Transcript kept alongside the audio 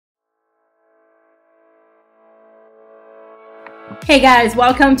Hey guys,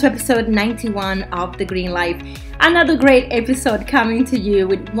 welcome to episode 91 of The Green Life. Another great episode coming to you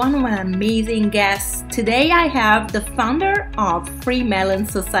with one of my amazing guests. Today I have the founder of Freemelon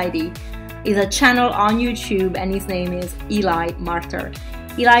Society. It's a channel on YouTube and his name is Eli Martyr.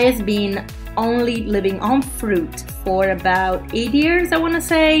 Eli has been only living on fruit for about 8 years, I want to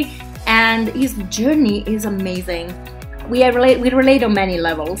say, and his journey is amazing. We relate on many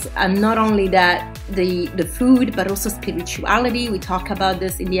levels, and not only that, the food, but also spirituality. We talk about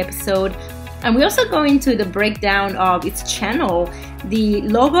this in the episode, and we also go into the breakdown of its channel. The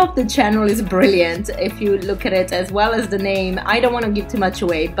logo of the channel is brilliant if you look at it, as well as the name. I don't want to give too much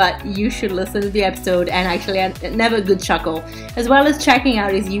away, but you should listen to the episode and actually have a good chuckle, as well as checking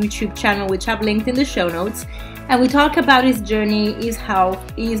out his YouTube channel, which I've linked in the show notes. And we talk about his journey, his health,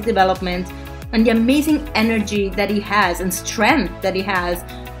 his development, and the amazing energy that he has and strength that he has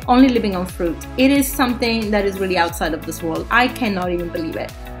only living on fruit. It is something that is really outside of this world. I cannot even believe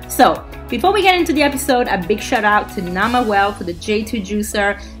it. So before we get into the episode, a big shout out to Nama Well for the J2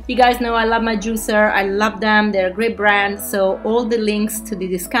 juicer. You guys know I love my juicer. I love them. They're a great brand. So all the links to the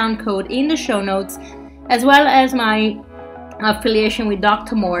discount code in the show notes, as well as my affiliation with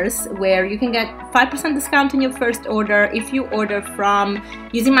Dr. Morse, where you can get 5% discount on your first order if you order from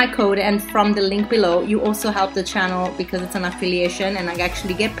using my code, and from the link below. You also help the channel because it's an affiliation and I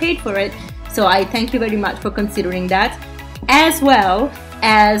actually get paid for it. So I thank you very much for considering that, as well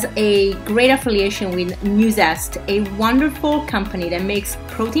as a great affiliation with Nuzest, a wonderful company that makes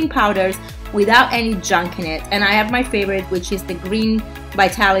protein powders without any junk in it. And I have my favorite, which is the Green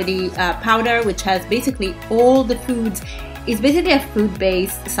Vitality powder, which has basically all the foods. It's basically a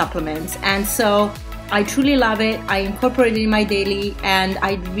food-based supplement, and so I truly love it. I incorporate it in my daily, and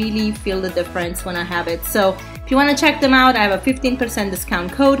I really feel the difference when I have it. So if you want to check them out, I have a 15%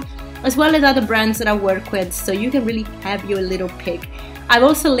 discount code, as well as other brands that I work with, so you can really have your little pick. I've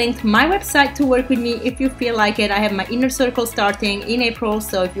also linked my website to work with me if you feel like it. I have my inner circle starting in April,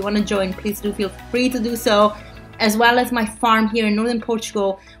 so if you want to join, please do feel free to do so, as well as my farm here in northern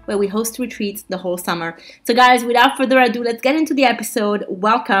Portugal, where we host retreats the whole summer. So guys, without further ado, let's get into the episode.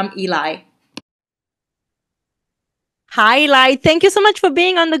 Welcome, Eli. Hi, Eli. Thank you so much for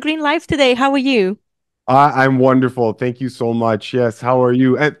being on The Green Life today. How are you? I'm wonderful. Thank you so much. Yes, how are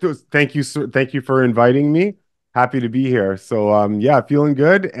you? And thank you for inviting me. Happy to be here. So yeah, feeling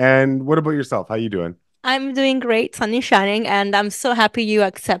good. And what about yourself? How you doing? I'm doing great, sun is shining, and I'm so happy you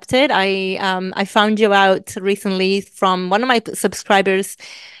accepted. I found you out recently from one of my subscribers,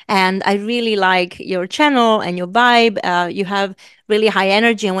 and I really like your channel and your vibe. You have really high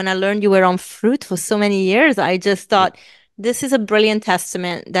energy, and when I learned you were on fruit for so many years, I just thought this is a brilliant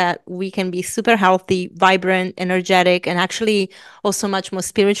testament that we can be super healthy, vibrant, energetic, and actually also much more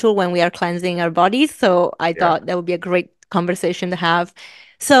spiritual when we are cleansing our bodies. So I Yeah. thought that would be a great conversation to have.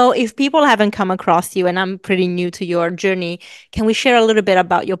 So, if people haven't come across you, and I'm pretty new to your journey, can we share a little bit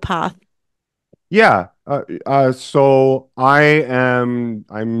about your path? Yeah. So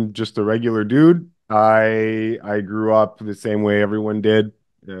I'm just a regular dude. I grew up the same way everyone did.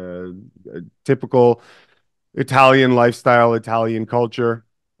 A typical Italian lifestyle, Italian culture.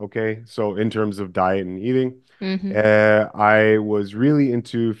 Okay. So in terms of diet and eating. Hmm. I was really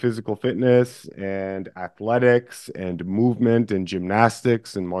into physical fitness and athletics and movement and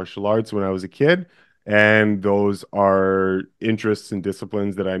gymnastics and martial arts when I was a kid. And those are interests and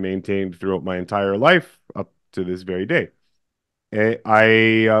disciplines that I maintained throughout my entire life up to this very day.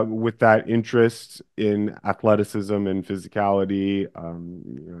 With that interest in athleticism and physicality,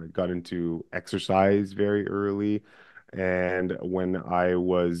 got into exercise very early. And when I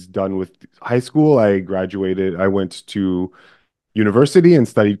was done with high school, I graduated. I went to university and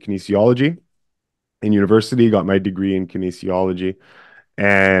studied kinesiology. In university, got my degree in kinesiology.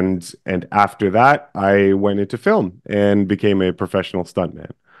 And after that, I went into film and became a professional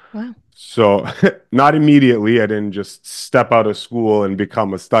stuntman. Wow. So not immediately. I didn't just step out of school and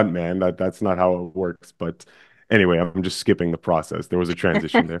become a stuntman. That's not how it works. But anyway, I'm just skipping the process. There was a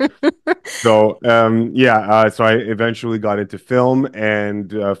transition there. So yeah, so I eventually got into film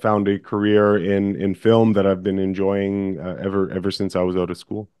and found a career in film that I've been enjoying ever since I was out of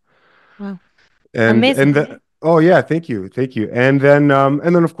school. Wow. And Amazing. the, oh yeah, thank you. And then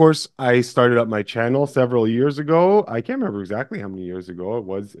of course I started up my channel several years ago. I can't remember exactly how many years ago it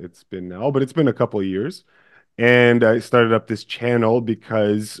was. It's been now, but it's been a couple of years. And I started up this channel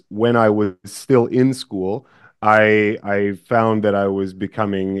because when I was still in school, I found that I was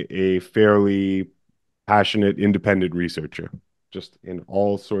becoming a fairly passionate independent researcher, just in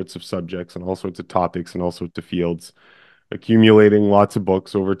all sorts of subjects and all sorts of topics and all sorts of fields, accumulating lots of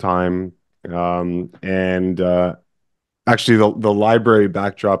books over time. And actually the library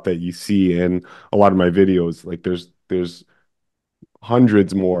backdrop that you see in a lot of my videos, like there's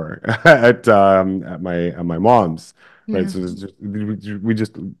hundreds more at my mom's, right? Yeah. So there's just we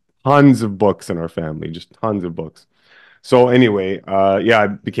just tons of books in our family, just tons of books. So anyway, yeah, I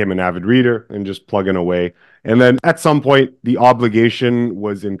became an avid reader and just plugging away. And then at some point, the obligation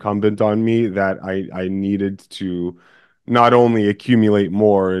was incumbent on me that I needed to not only accumulate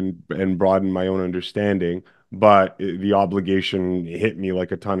more and broaden my own understanding, but the obligation hit me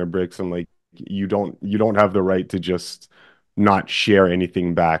like a ton of bricks. I'm like, you don't have the right to just not share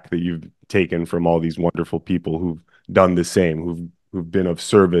anything back that you've taken from all these wonderful people who've done the same, who've been of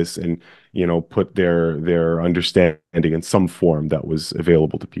service and put their understanding in some form that was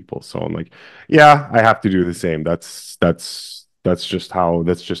available to people. So I'm like, yeah, I have to do the same. That's just how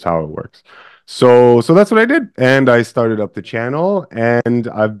it works. So that's what I did, and I started up the channel, and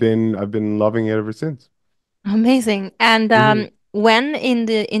I've been loving it ever since. Amazing. And Mhm. when in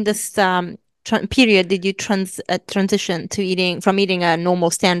this period did you transition to eating a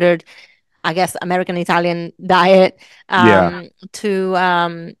normal standard, I guess, American Italian diet, Yeah.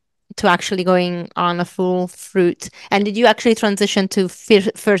 to actually going on a full fruit? And did you actually transition to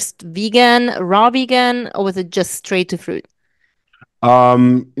first vegan, raw vegan, or was it just straight to fruit?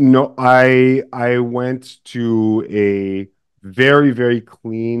 No, I went to a very, very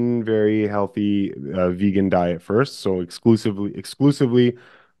clean, very healthy vegan diet first. So exclusively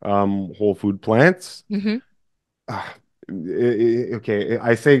whole food plants. Mm-hmm. Ah, okay,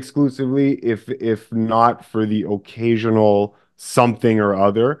 I say exclusively if not for the occasional something or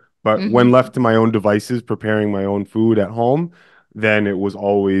other, but Mm-hmm. when left to my own devices, preparing my own food at home, then it was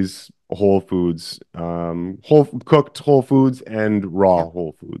always whole foods, whole cooked whole foods and Yeah. raw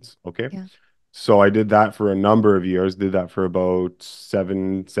whole foods. Okay. Yeah. So I did that for a number of years, did that for about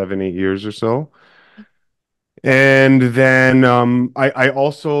 8 years or so. And then I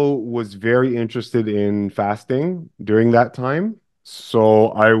also was very interested in fasting during that time.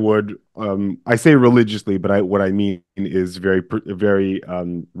 So I say religiously, but what I mean is very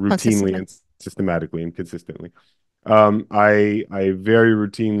routinely Consistently. and systematically and consistently. I very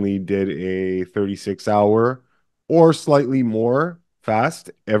routinely did a 36-hour or slightly more fast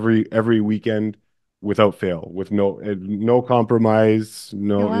every weekend without fail, with no compromise, Oh,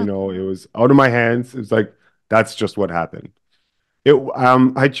 no, wow. it was out of my hands. It's like that's just what happened.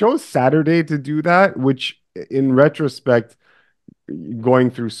 I chose Saturday to do that, which in retrospect, going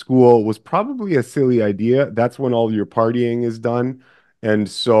through school was probably a silly idea. That's when all your partying is done. And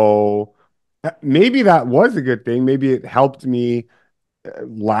so maybe that was a good thing. Maybe it helped me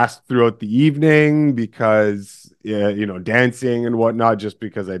last throughout the evening because, yeah, dancing and whatnot, just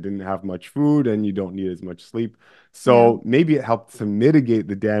because I didn't have much food and you don't need as much sleep. Yeah. So maybe it helped to mitigate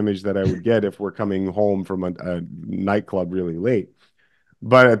the damage that I would get if we're coming home from a nightclub really late.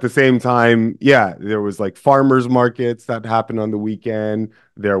 But at the same time, yeah, there was like farmers markets that happened on the weekend.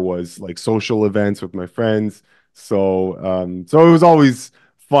 There was like social events with my friends. So it was always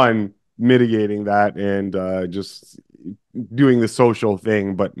fun mitigating that and just doing the social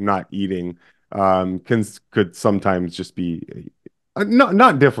thing, but not eating, could sometimes just be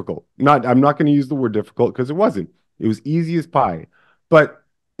not difficult. I'm not going to use the word difficult because it wasn't. It was easy as pie. But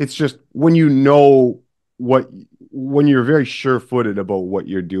it's just what when you're very sure-footed about what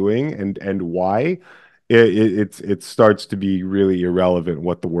you're doing and why, it starts to be really irrelevant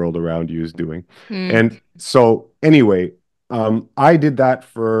what the world around you is doing. Mm. And so anyway, I did that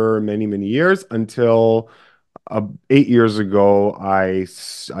for many, many years until 8 years ago, I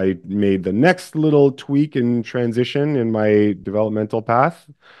made the next little tweak and transition in my developmental path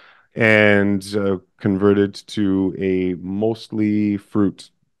and converted to a mostly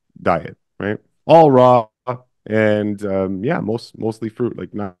fruit diet, right? All raw and yeah, mostly fruit,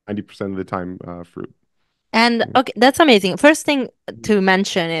 like 90% of the time, fruit. And Yeah. okay, that's amazing. First thing to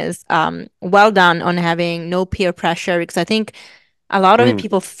mention is well done on having no peer pressure, because I think a lot of Mm,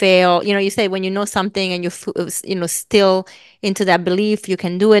 people fail. You say when you know something and still into that belief, you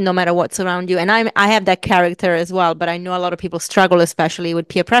can do it no matter what's around you. And I have that character as well, but I know a lot of people struggle, especially with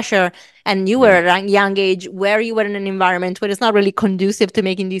peer pressure. And you were yeah. at a young age where you were in an environment where it's not really conducive to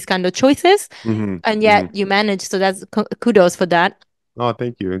making these kind of choices, and yet Hmm. you managed. So that's kudos for that. Oh,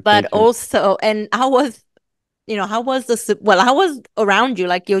 thank you. But Thank you. also, and how was this? Well, how was around you?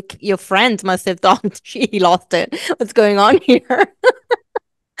 Like your friends must have thought she lost it. What's going on here?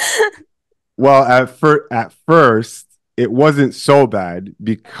 Well, at first, it wasn't so bad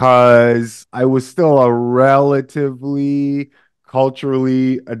because I was still a relatively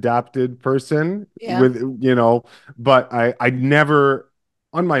culturally adapted person Yeah. with, but I never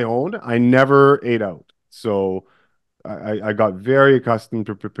on my own, I never ate out. So I got very accustomed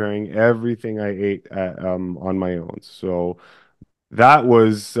to preparing everything I ate on my own. So that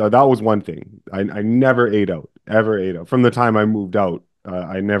was one thing. I never ate out, ever ate out. From the time I moved out,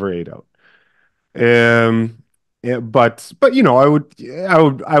 I never ate out. Um, yeah, but you know,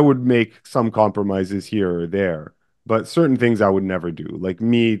 I would make some compromises here or there. But certain things I would never do, like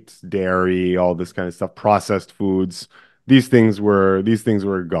meat, dairy, all this kind of stuff, processed foods. These things were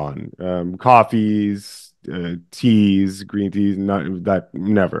gone. Coffees, teas, green teas, not that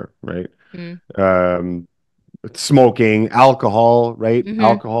never, right? Mm. Um, Smoking, alcohol, right? Mm-hmm.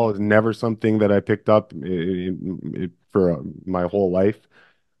 Alcohol is never something that I picked up for my whole life.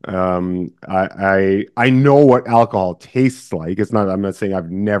 I know what alcohol tastes like. It's not, I'm not saying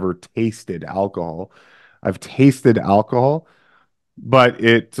I've never tasted alcohol. I've tasted alcohol, but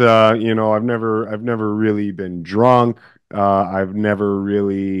you know, I've never really been drunk. I've never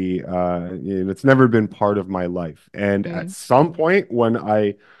really, you know, it's never been part of my life. And at Mm. some point, when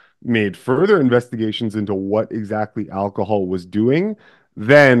I made further investigations into what exactly alcohol was doing,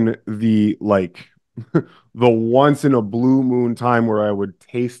 then the like the once in a blue moon time where I would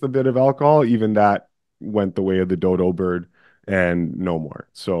taste a bit of alcohol, even that went the way of the dodo bird and no more.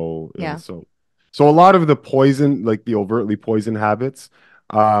 Yeah. So a lot of the poison, like the overtly poison habits,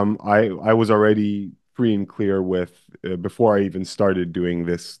 I was already free and clear with before I even started doing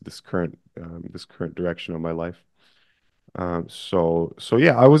this current direction of my life. So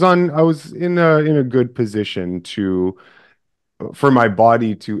yeah, I was in a good position to for my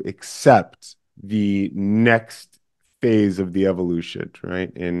body to accept the next phase of the evolution, right?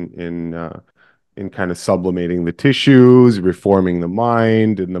 In kind of sublimating the tissues, reforming the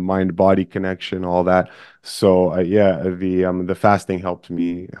mind and the mind-body connection, all that. So yeah, the fasting helped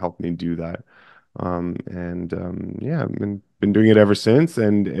me do that. Yeah, I've been doing it ever since,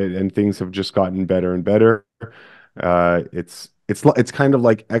 and things have just gotten better and better. It's kind of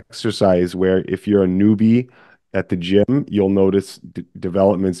like exercise, where if you're a newbie at the gym, you'll notice d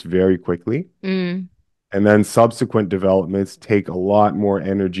developments very quickly. Mm. And then subsequent developments take a lot more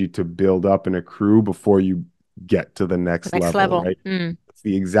energy to build up and accrue before you get to the The next next level, level. right? Mm. It's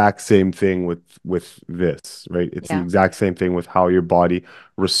the exact same thing with this, right? It's the Yeah. exact same thing with how your body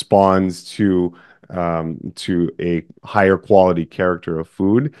responds to a higher quality character of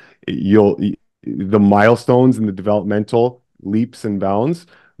food. You'll the milestones and the developmental leaps and bounds,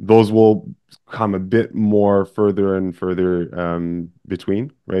 those will come a bit more further and further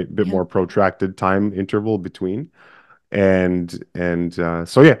between, right? A bit Yeah. more protracted time interval between.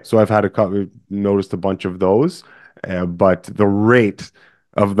 So yeah, so I've had a couple, noticed a bunch of those, but the rate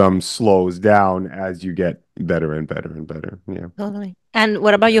of them slows down as you get better and better and better. Yeah. Totally. And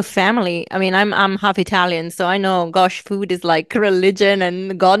what about Yeah. your family? I mean, I'm half Italian, so I know, gosh, food is like religion,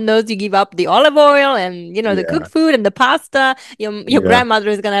 and God knows you give up the olive oil and the cooked Yeah. food and the pasta. Your Yeah. grandmother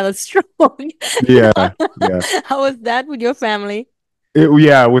is gonna have a stroke. Yeah. Yeah. How was that with your family?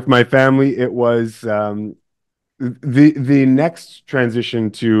 Yeah, with my family, it was the next transition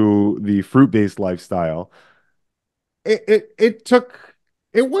to the fruit-based lifestyle. It took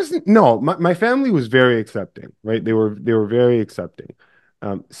it wasn't no, my family was very accepting, right? They were very accepting.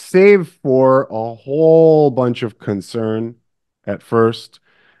 Save for a whole bunch of concern at first,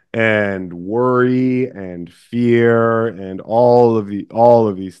 and worry and fear and all of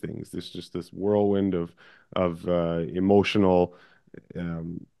these things. There's just this whirlwind of emotional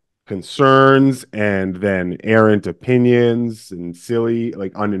um, concerns, and then errant opinions and silly,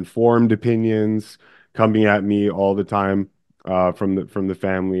 like uninformed opinions coming at me all the time from the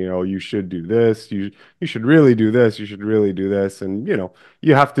family. Oh, you should do this. You should really do this. You should really do this. And you know,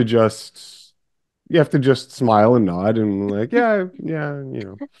 you have to just you have to just smile and nod and like, yeah, yeah,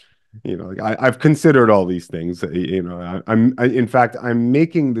 you know, like I've considered all these things. You know, in fact, I'm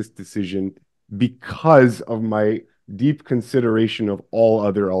making this decision because of my deep consideration of all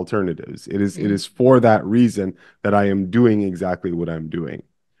other alternatives. It Mm. is for that reason that I am doing exactly what I'm doing.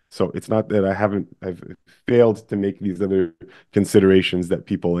 So it's not that I've failed to make these other considerations that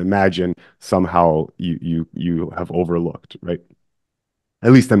people imagine somehow you have overlooked, right?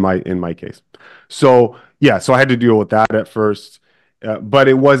 At least in my case. So yeah, so I had to deal with that at first, but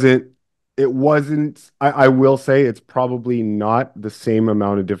it wasn't. I will say it's probably not the same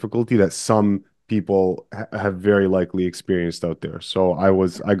amount of difficulty that some people ha have very likely experienced out there. So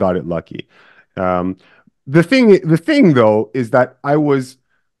I got it lucky. Um, the thing though is that I was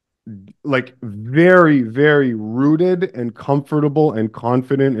like very, very rooted and comfortable and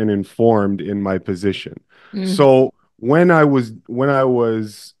confident and informed in my position. Mm. So when I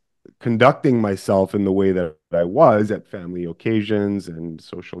was conducting myself in the way that I was at family occasions and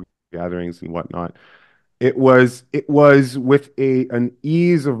social gatherings and whatnot, it was with an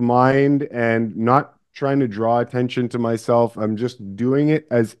ease of mind and not trying to draw attention to myself. I'm just doing it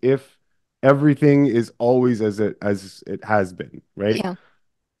as if everything is always as it has been, right? Yeah.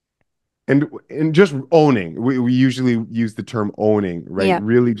 And just owning. We usually use the term owning, right? Yeah.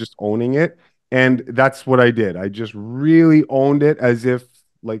 Really just owning it. And that's what I did. I just really owned it as if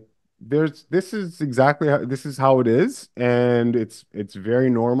like this is exactly how this is how it is, and it's very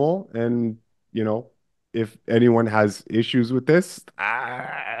normal. And you know, if anyone has issues with this,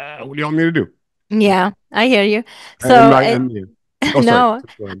 what do you want me to do? Yeah, I hear you. And So my and yeah. Oh, sorry. no,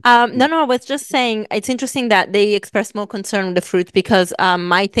 Go ahead. no, no. I was just saying it's interesting that they express more concern with the fruit because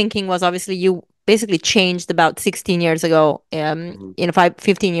my thinking was obviously you basically changed about 16 years ago, Mhm.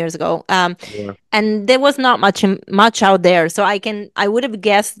 15 years ago. Yeah. And there was not much out there, so I would have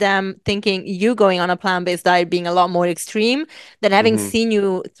guessed them thinking you going on a plant-based diet being a lot more extreme than having Hmm. seen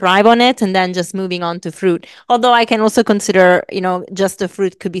you thrive on it and then just moving on to fruit. Although I can also consider, just the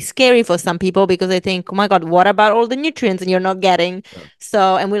fruit could be scary for some people because they think, oh my God, what about all the nutrients you're not getting? Yeah.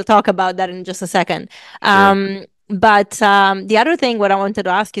 So, and we'll talk about that in just a second. Sure. But the other thing, what I wanted to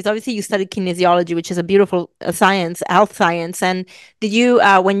ask is obviously you studied kinesiology, which is a beautiful science, health science. And did you,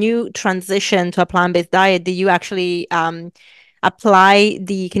 when you transitioned to a plant-based diet, did you actually apply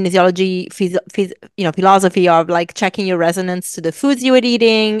the kinesiology, philosophy of like checking your resonance to the foods you were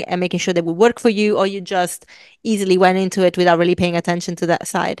eating and making sure they would work for you, or you just easily went into it without really paying attention to that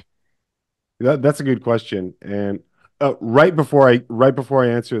side? That's a good question. And right before I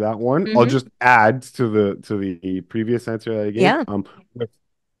answer that one, I'll Mm-hmm. just add to the previous answer that I gave. Yeah. With,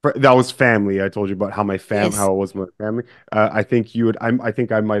 that was family. I told you about Yes. how it was with my family. I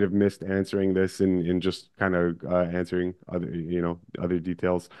think I might have missed answering this in just kind of answering other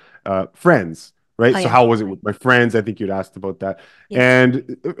details. Friends, right? Oh So yeah. how was it with my friends? I think you'd asked about that. Yes.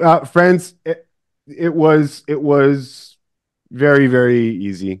 And friends, it was very, very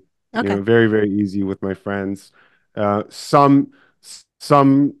easy, Okay. very, very easy with my friends.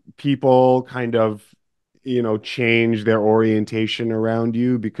 Some people kind of, change their orientation around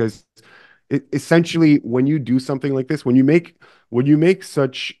you because essentially when you do something like this, when you make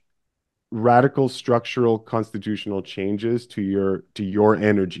such radical structural constitutional changes to your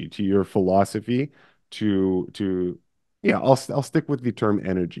energy, to your philosophy, to yeah, I'll stick with the term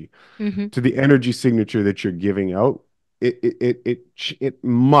energy, Mm-hmm. to the energy signature that you're giving out, it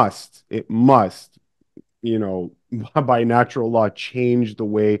must, you know, by natural law, change the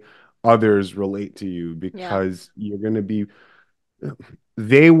way others relate to you Yeah. because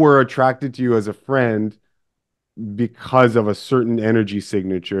they were attracted to you as a friend because of a certain energy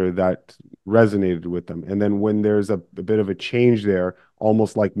signature that resonated with them. And then when there's a bit of a change there,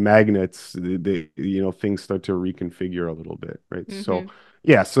 almost like magnets, things start to reconfigure a little bit, right? So, Mm-hmm.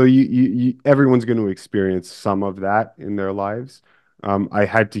 yeah, so everyone's going to experience some of that in their lives. I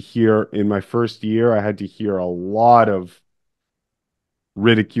had to hear in my first year, I had to hear a lot of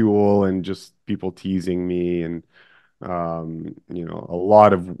ridicule and just people teasing me and a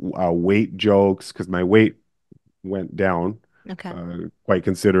lot of weight jokes because my weight went down Okay. quite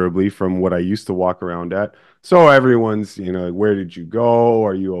considerably from what I used to walk around at. So everyone's, where did you go?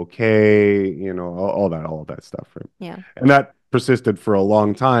 Are you okay? All that stuff, right? Yeah. And that persisted for a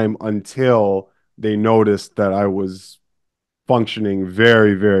long time until they noticed that I was functioning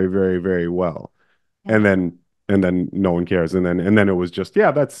very, very, very, very well. Yeah. And then no one cares. And then it was just,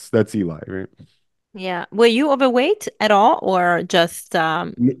 yeah, that's Eli, right? Yeah. Were you overweight at all or just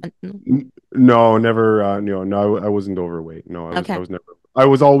No, never. No, I wasn't overweight. No, I was. I okay. was never. I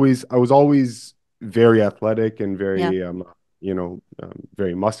was always very athletic and Yeah. very,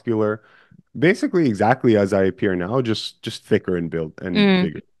 very muscular. Basically, exactly as I appear now, just thicker and built and Mm,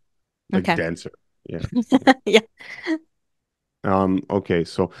 bigger, like okay. denser. Yeah. Yeah. Okay.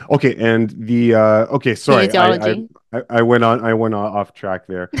 So. Okay. And okay. Sorry. I I Kinesiology. I I went off track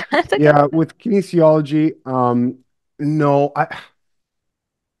there. That's okay. Yeah. With kinesiology. No.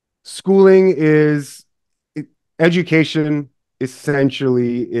 Schooling is it- education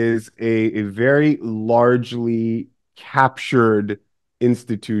essentially is a very largely captured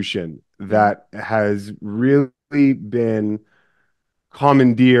institution Mm, that has really been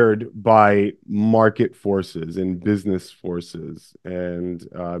commandeered by market forces and business forces and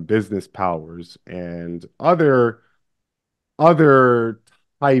business powers and other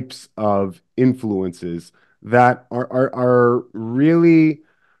types of influences that are really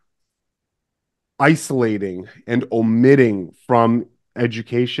isolating and omitting from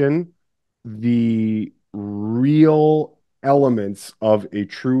education the real elements of a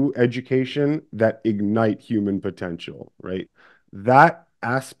true education that ignite human potential, right? That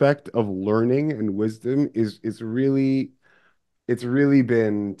aspect of learning and wisdom is really it's really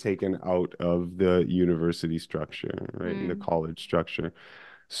been taken out of the university structure, right? In the Mm. college structure.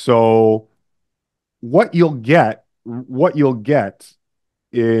 So what you'll get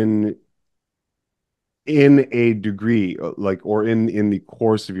in a degree like or in the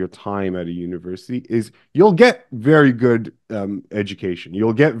course of your time at a university is you'll get very good education.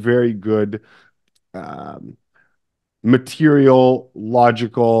 You'll get very good um, material,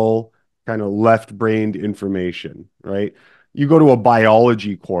 logical, kind of left-brained information, right? You go to a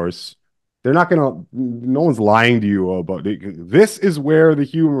biology course, they're not gonna, no one's lying to you about it. This is where the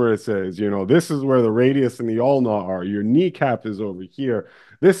humerus is, this is where the radius and the ulna are. Your kneecap is over here.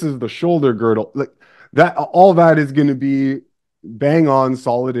 This is the shoulder girdle. Like that, all that is going to be bang on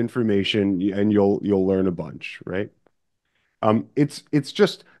solid information, and you'll learn a bunch, right? It's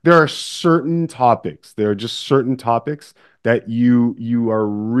just there are just certain topics that you are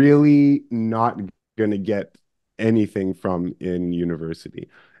really not going to get anything from in university.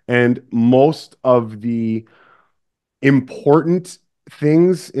 And most of the important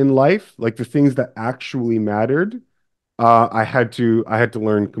things in life, like the things that actually mattered, I had to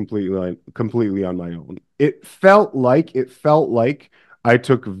learn completely on my own. It felt like I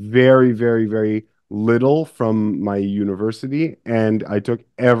took very, very, very little from my university, and I took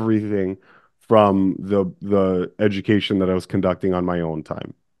everything from the education that I was conducting on my own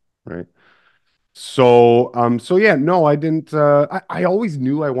time, right? So yeah, no, I didn't. I always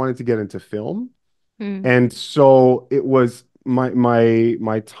knew I wanted to get into film, Mm. and so it was my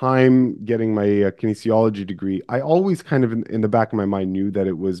time getting my kinesiology degree. I always kind of in the back of my mind knew that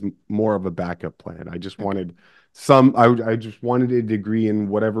it was more of a backup plan. I just Okay. wanted I just wanted a degree in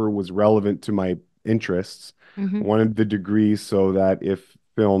whatever was relevant to my interests. Mm-hmm. I wanted the degree so that if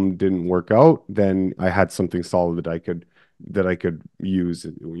film didn't work out, then I had something solid that I could use,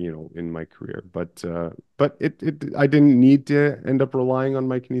 in my career. But I didn't need to end up relying on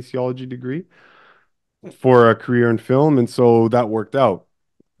my kinesiology degree for a career in film, and so that worked out.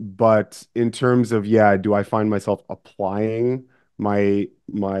 But in terms of, yeah, do I find myself applying my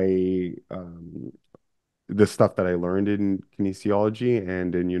the stuff that I learned in kinesiology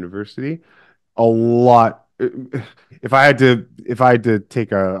and in university? A lot. If I had to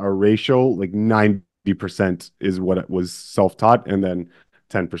take a ratio, like 90% is what it was self-taught, and then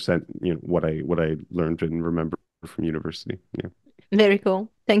 10%, what I learned and remember from university. Yeah. Very cool.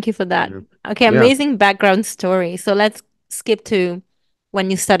 Thank you for that. Yeah. Okay, Yeah. amazing background story. So let's skip to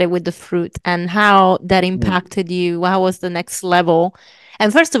when you started with the fruit and how that impacted you. How was the next level?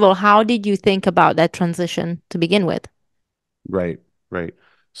 And first of all, how did you think about that transition to begin with? Right, right.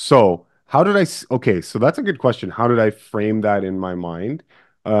 So, how did okay, so that's a good question. How did I frame that in my mind?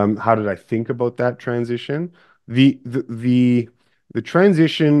 How did I think about that transition? The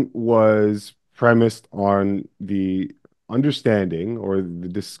transition was premised on the understanding or the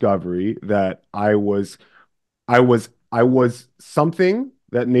discovery that I was something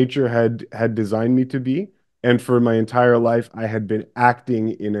that nature had designed me to be, and for my entire life I had been acting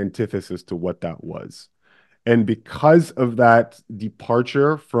in antithesis to what that was. And because of that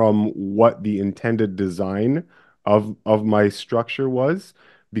departure from what the intended design of my structure was,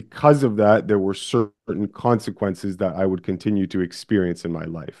 because of that, there were certain consequences that I would continue to experience in my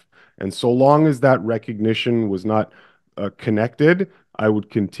life. And so long as that recognition was not connected, I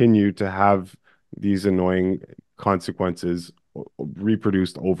would continue to have these annoying consequences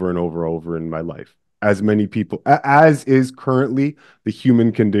reproduced over and over in my life. As many people, as is currently the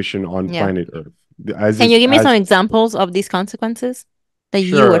human condition on Yeah. planet Earth. As Can you is give me some as examples of these consequences that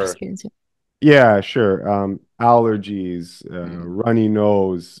you Sure. experienced? Yeah, sure. Allergies, Mm. runny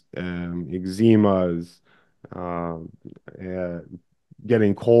nose, eczemas, um, uh,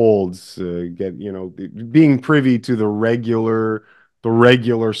 getting colds, being privy to the regular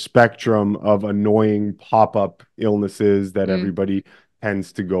spectrum of annoying pop-up illnesses that Mm. everybody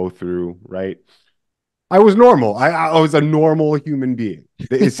tends to go through, right? I was normal. I was a normal human being,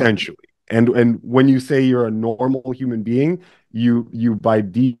 essentially. And when you say you're a normal human being, you by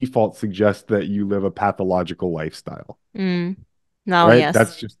default suggest that you live a pathological lifestyle, Mm. No, right? yes.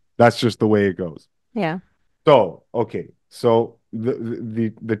 That's just the way it goes. Yeah. So, okay. So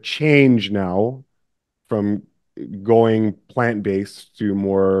the change now from going plant-based to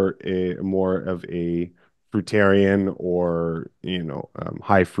more of a fruitarian or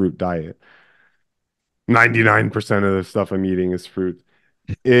high fruit diet. 99% of the stuff I'm eating is fruit.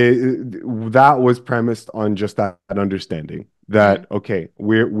 That was premised on just that understanding Mm. that okay,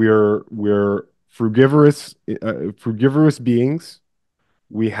 we're frugivorous beings.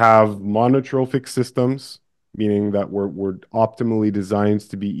 We have monotrophic systems. meaning that we're optimally designed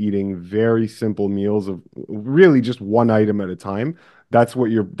to be eating very simple meals of really just one item at a time. That's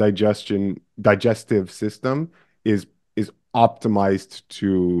what your digestive system is is optimized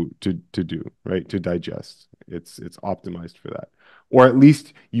to do, right? To digest. It's optimized for that. Or at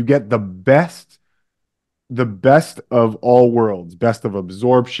least you get the best of all worlds, best of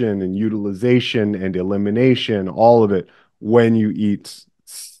absorption and utilization and elimination, all of it when you eat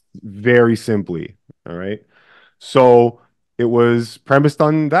very simply. All right. So it was premised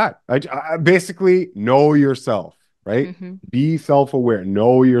on that. I basically know yourself, right? Mm-hmm. Be self-aware,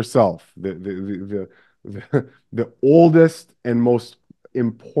 know yourself. The oldest and most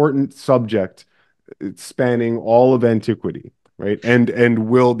important subject spanning all of antiquity, right? And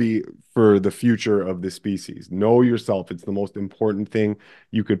will be for the future of the species. Know yourself. It's the most important thing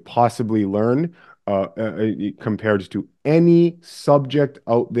you could possibly learn compared to any subject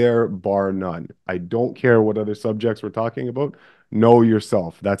out there, bar none. I don't care what other subjects we're talking about. Know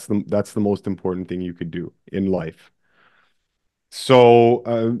yourself. That's the most important thing you could do in life.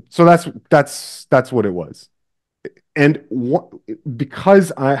 So that's what it was. And what,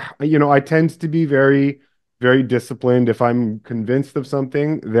 because I tend to be very disciplined. If I'm convinced of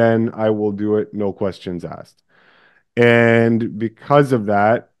something, then I will do it, no questions asked. And because of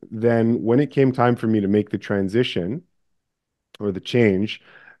that, then when it came time for me to make the transition or the change,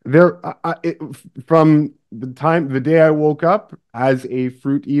 from the day I woke up as a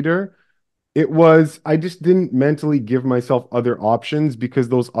fruit eater, I just didn't mentally give myself other options because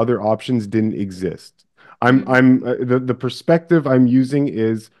those other options didn't exist. The perspective I'm using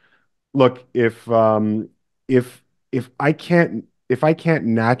is, look, if if I can't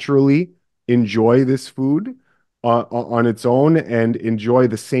naturally enjoy this food on its own and enjoy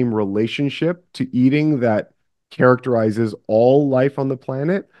the same relationship to eating that characterizes all life on the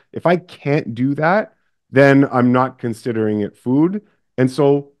planet, if I can't do that, then I'm not considering it food. And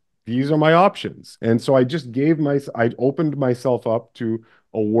so these are my options. And so I opened myself up to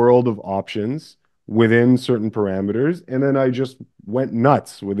a world of options within certain parameters. And then I just went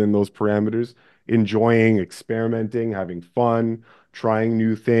nuts within those parameters, enjoying, experimenting, having fun, trying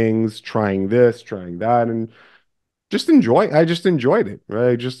new things, trying this, trying that, and I just enjoyed it,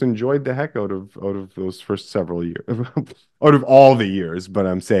 right? I just enjoyed the heck out of those first several years, out of all the years, but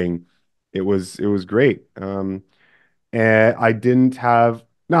I'm saying it was great. And I didn't have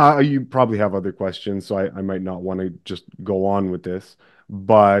now you probably have other questions, so I might not want to just go on with this,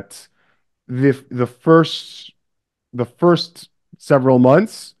 but the first the first several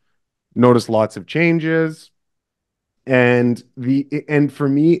months noticed lots of changes, and for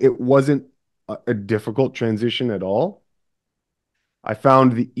me it wasn't a difficult transition at all. I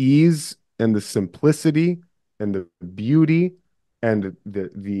found the ease and the simplicity and the beauty and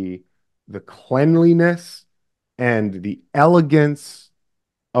the cleanliness and the elegance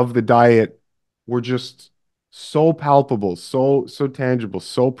of the diet were just so palpable, so tangible,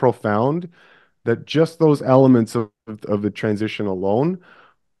 so profound that just those elements of the transition alone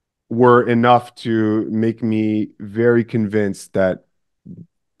were enough to make me very convinced that's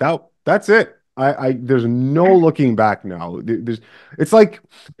it. I there's no looking back now. It's like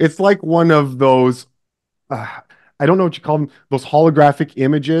one of those uh, I don't know what you call them, those holographic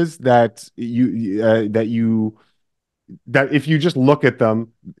images that if you just look at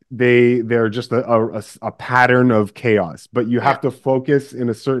them, they're just a pattern of chaos, but you Yeah. have to focus in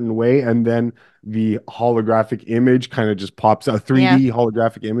a certain way, and then the holographic image kind of just pops up. A Yeah. 3D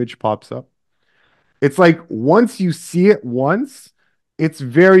holographic image pops up. It's like once you see it once, it's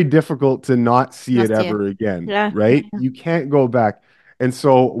very difficult to not see it Last year. ever again, Yeah. right? Yeah. You can't go back. And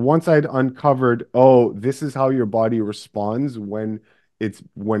so once I'd uncovered, oh, this is how your body responds when it's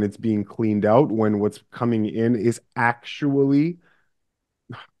being cleaned out, when what's coming in is actually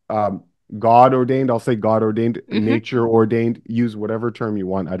um, God ordained. I'll say God ordained, Mm-hmm. nature ordained. Use whatever term you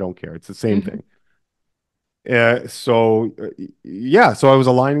want. I don't care. It's the same Mm-hmm. thing. Yeah, so I was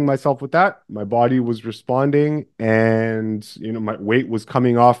aligning myself with that. My body was responding, and my weight was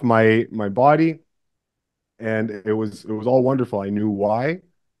coming off my body, and it was all wonderful. I knew why,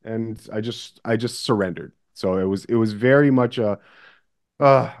 and I just surrendered. So it was very much all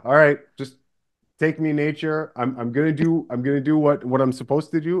right, just take me nature. I'm gonna do what I'm supposed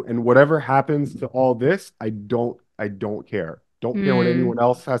to do, and whatever happens to all this, I don't care. Don't care what Mm. anyone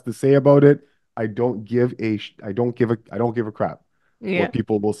else has to say about it. I don't give a crap Yeah. what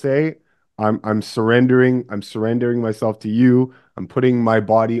people will say. I'm surrendering. I'm surrendering myself to you. I'm putting my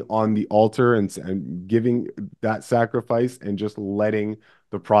body on the altar and giving that sacrifice and just letting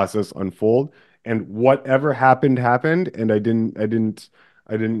the process unfold. And whatever happened happened, and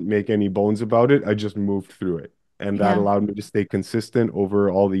I didn't make any bones about it. I just moved through it. And that Yeah. allowed me to stay consistent over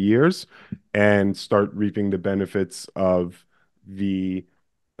all the years and start reaping the benefits of the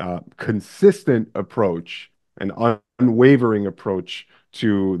consistent approach and unwavering approach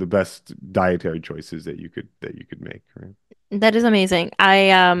to the best dietary choices that you could make, right? That is amazing.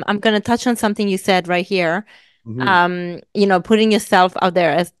 I'm gonna touch on something you said right here. Hmm. Putting yourself out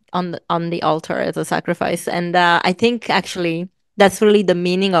there as on the altar as a sacrifice. And I think actually that's really the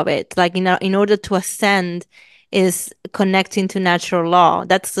meaning of it. Like, in order to ascend is connecting to natural law.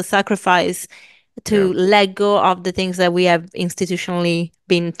 That's the sacrifice, Yeah. to let go of the things that we have institutionally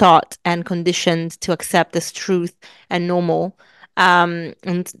been taught and conditioned to accept as truth and normal.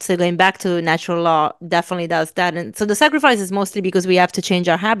 And so going back to natural law definitely does that. And so the sacrifice is mostly because we have to change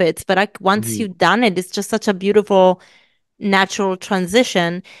our habits. But once Hmm. you've done it, it's just such a beautiful natural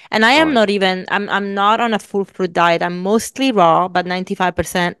transition. And I Oh, am not even, I'm not on a full fruit diet. I'm mostly raw, but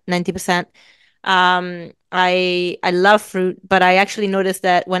 95%, 90%. I love fruit, but I actually noticed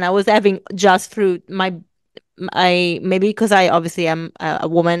that when I was having just fruit, I maybe because I obviously am a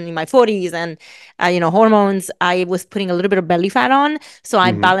woman in my 40s, and hormones, I was putting a little bit of belly fat on, so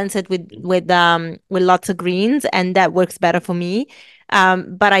I hmm. balance it with lots of greens, and that works better for me.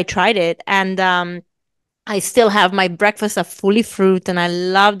 But I tried it, and I still have my breakfast of fully fruit, and I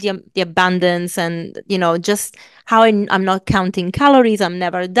love the abundance, and just how I'm not counting calories. I'm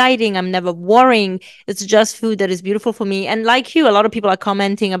never dieting. I'm never worrying. It's just food that is beautiful for me. And like you, a lot of people are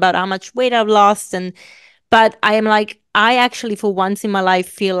commenting about how much weight I've lost, and but I am like, I actually, for once in my life,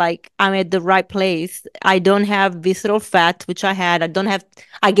 feel like I'm at the right place. I don't have visceral fat, which I had.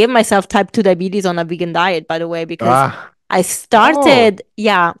 I gave myself type 2 diabetes on a vegan diet, by the way, because Ah, I oh. started,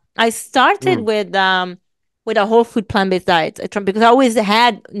 yeah, I started Mm, with a whole food plant-based diet. Because I always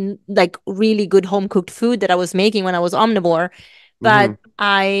had like really good home cooked food that I was making when I was omnivore, hmm. but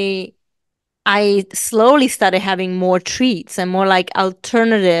I slowly started having more treats and more like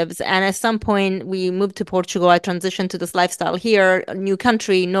alternatives. And at some point, we moved to Portugal. I transitioned to this lifestyle here, a new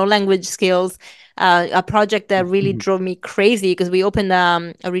country, no language skills. A project that really Hmm. drove me crazy because we opened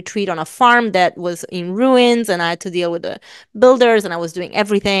a retreat on a farm that was in ruins, and I had to deal with the builders, and I was doing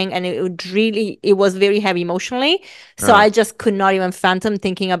everything, and it was very heavy emotionally. So I Ah, just could not even fathom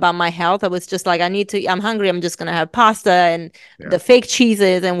thinking about my health. I was just like, I'm hungry. I'm just gonna have pasta and yeah. the fake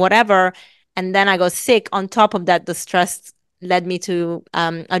cheeses and whatever. And then I got sick. On top of that, the stress led me to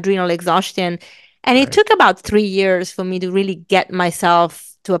adrenal exhaustion. And it Right. took about 3 years for me to really get myself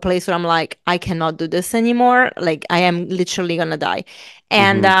to a place where I'm like, I cannot do this anymore. Like, I am literally gonna die.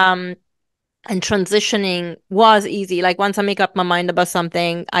 And Hmm. transitioning was easy. Like, once I make up my mind about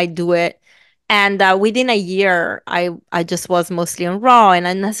something, I do it. And within a year, I just was mostly on raw, and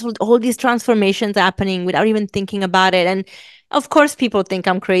I saw all these transformations happening without even thinking about it. And of course, people think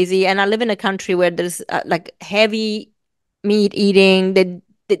I'm crazy. And I live in a country where there's like heavy meat eating.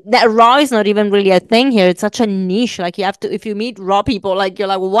 That raw is not even really a thing here. It's such a niche. Like, you have to, if you meet raw people, like, you're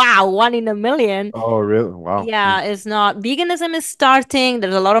like, wow, one in a million. Oh, really? Wow. Yeah, it's not. Veganism is starting.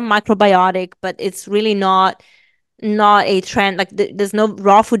 There's a lot of microbiotic, but it's really not a trend. Like, there's no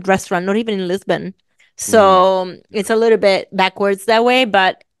raw food restaurant, not even in Lisbon. Mm. So it's a little bit backwards that way,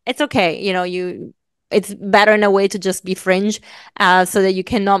 but it's okay. It's better in a way to just be fringe, so that you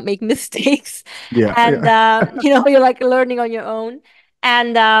cannot make mistakes, Yeah. and Yeah. you're like learning on your own.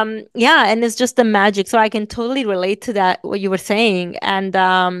 And yeah, and it's just the magic. So I can totally relate to that what you were saying, and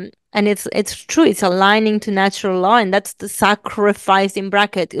it's true. It's aligning to natural law, and that's the sacrifice in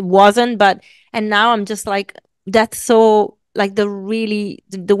bracket. It wasn't, but and now I'm just like, that's so like the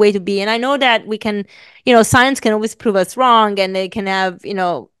way to be. And I know that we can, science can always prove us wrong, and they can have,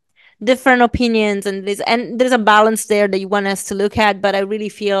 different opinions, and there's a balance there that you want us to look at. But I really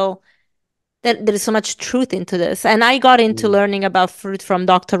feel that there is so much truth into this. And I got into Mm. learning about fruit from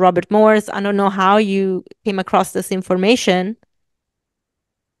Dr. Robert Morse. I don't know how you came across this information.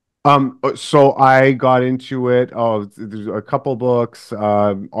 So I got into it. Oh, there's a couple books.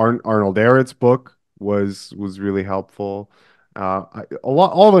 Arnold Ehret's book was really helpful.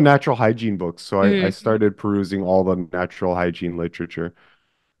 All the natural hygiene books. So I Mm, started perusing all the natural hygiene literature.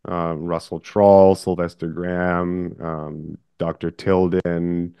 Russell Troll, Sylvester Graham, Dr.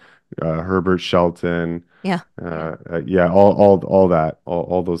 Tilden, Herbert Shelton. yeah, Yeah, all that,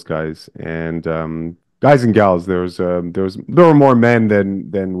 all those guys, and guys and gals. There were more men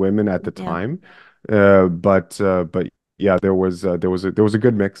than women at the yeah. time, but yeah, there was a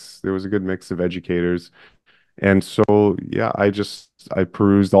good mix. There was a good mix of educators, and so yeah, I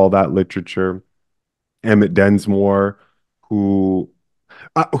perused all that literature. Emmett Densmore, who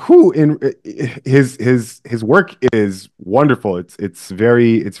Who in his work is wonderful. It's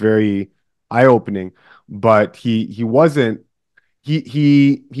very eye-opening, but he wasn't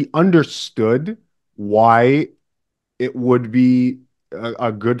he understood why it would be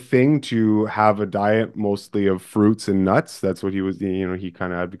a good thing to have a diet mostly of fruits and nuts. That's what he was, he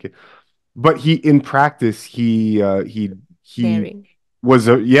kind of advocate. But he in practice he Sharing. was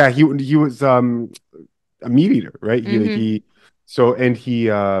a yeah he was a meat eater, right? Mm-hmm. He so and he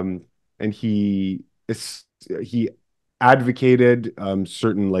advocated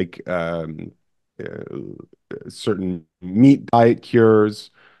certain certain meat diet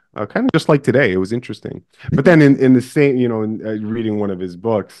cures, kind of just like today. It was interesting. But then in the same, in reading one of his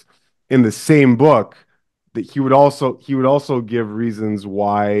books, in the same book, that he would also give reasons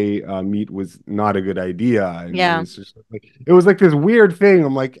why meat was not a good idea, and Yeah. it's just like it was like this weird thing.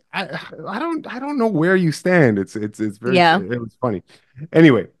 I'm like, I don't know where you stand. It's very Yeah. it was funny.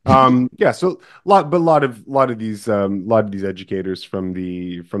 Anyway, yeah, so a lot of these educators from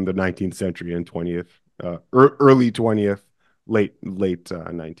the 19th century and 20th, early 20th, late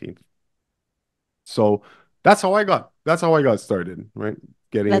 19th. So that's how I got started, right?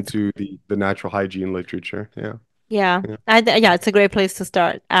 Getting That's into the natural hygiene literature. Yeah. Yeah, Yeah. yeah, it's a great place to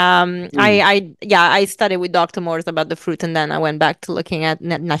start. Mm, Yeah, I studied with Dr. Morse about the fruit, and then I went back to looking at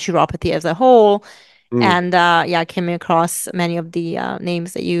naturopathy as a whole, mm, and yeah, I came across many of the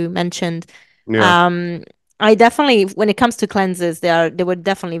names that you mentioned. yeah. Um, I definitely, when it comes to cleanses, they were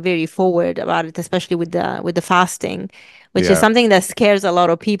definitely very forward about it, especially with the fasting, which is Yeah. something that scares a lot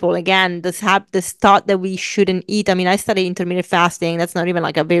of people. Again, this thought that we shouldn't eat. I mean, I study intermittent fasting. That's not even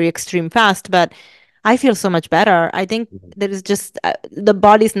like a very extreme fast, but I feel so much better. I think there is just the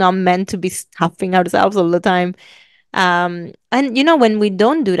body's not meant to be stuffing ourselves all the time. And when we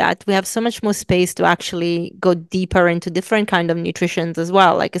don't do that, we have so much more space to actually go deeper into different kind of nutritions as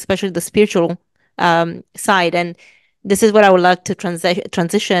well, like especially the spiritual side. And this is what I would like to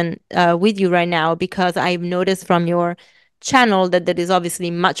transition with you right now, because I've noticed from your channel that there is obviously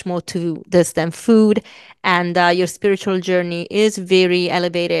much more to this than food, and your spiritual journey is very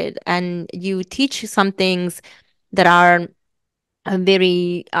elevated, and you teach some things that are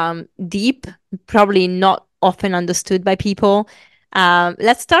very deep, probably not often understood by people.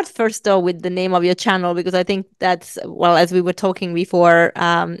 Let's start first, though, with the name of your channel, because I think that's, well, as we were talking before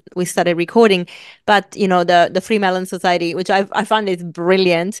we started recording, but the Freemelon Society, which I found is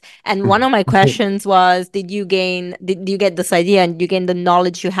brilliant. And one of my questions was, did you get this idea and you gain the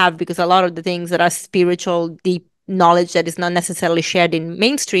knowledge you have? Because a lot of the things that are spiritual, deep knowledge that is not necessarily shared in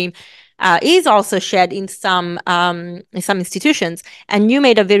mainstream is also shared in some institutions. And you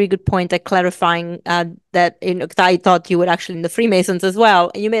made a very good point at clarifying that, 'cause I thought you were actually in the Freemasons as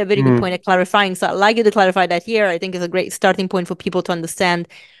well. And you made a very good Mm, point at clarifying. So I'd like you to clarify that here. I think is a great starting point for people to understand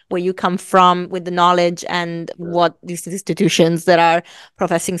where you come from with the knowledge and what these institutions that are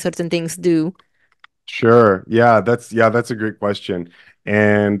professing certain things do. sure. Yeah, that's a great question.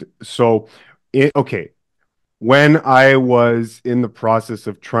 And so, okay, when I was in the process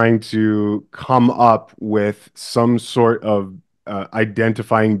of trying to come up with some sort of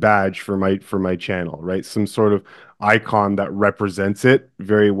identifying badge for my channel, right? Some sort of icon that represents it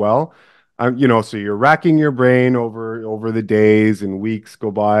very well. So you're racking your brain over the days and weeks go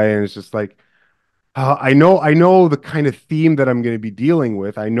by, and it's just like, I know the kind of theme that I'm going to be dealing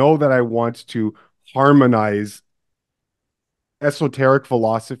with. I know that I want to harmonize esoteric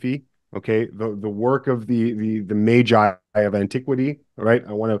philosophy, okay, the work of the magi of antiquity, right?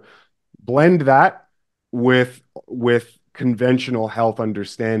 I want to blend that with conventional health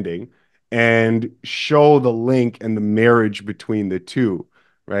understanding and show the link and the marriage between the two,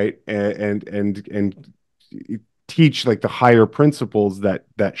 right? And teach like the higher principles that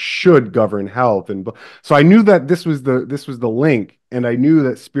should govern health. And so I knew that this was the link, and I knew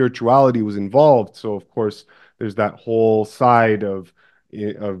that spirituality was involved. So of course there's that whole side of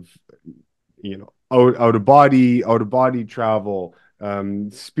out of body travel,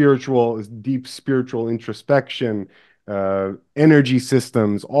 spiritual, deep spiritual introspection, energy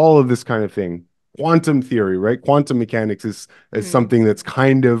systems, all of this kind of thing. Quantum theory, right? Quantum mechanics is Mm, something that's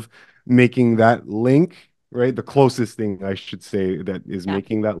kind of making that link, right? The closest thing I should say that is yeah.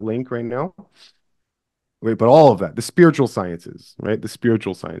 making that link right now. Right, but all of that, the spiritual sciences, right? The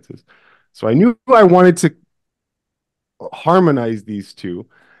spiritual sciences. So I knew I wanted to harmonize these two,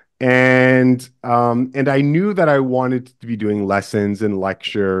 and I knew that I wanted to be doing lessons and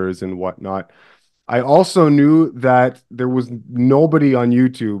lectures and whatnot. I also knew that there was nobody on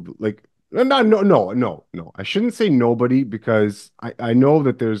YouTube, like, not no no no no. I shouldn't say nobody, because I know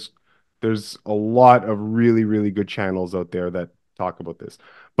that there's a lot of really really good channels out there that talk about this.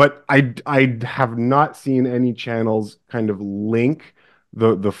 But I have not seen any channels kind of link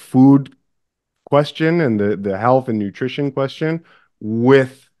the food question and the health and nutrition question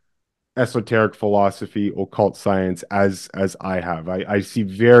with esoteric philosophy, occult science as I have. I see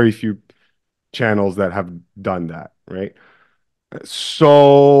very few channels that have done that, right?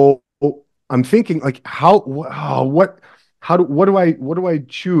 So I'm thinking like what do I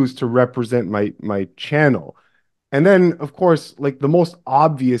choose to represent my channel? And then, of course, like the most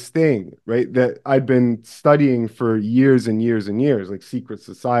obvious thing, right, that I'd been studying for years and years and years, like secret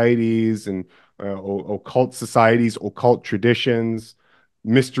societies and occult societies, occult traditions,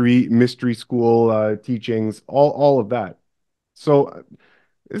 mystery school teachings, all of that. So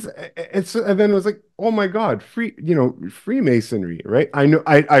it's and then it was like, oh my God, Freemasonry, right? I know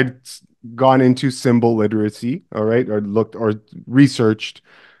I'd gone into symbol literacy, all right, or looked or researched,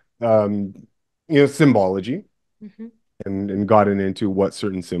 um, symbology Mm-hmm. and gotten into what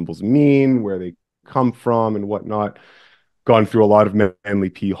certain symbols mean, where they come from, and whatnot. Gone through a lot of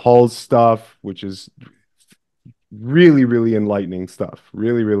Manly P. Hall's stuff, which is really, really enlightening stuff,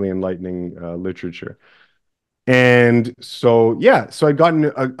 really, really enlightening literature. And so, yeah, so I'd gotten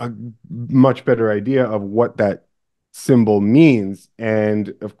a much better idea of what that symbol means.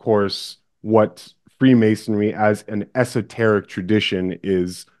 And of course, what Freemasonry as an esoteric tradition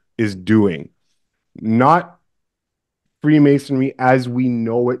is doing. Not Freemasonry as we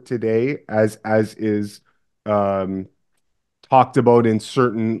know it today, as is um, talked about in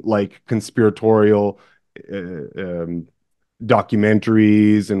certain like conspiratorial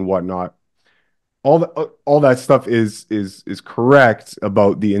documentaries and whatnot. All that stuff is correct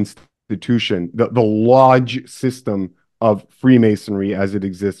about the institution, the lodge system of Freemasonry as it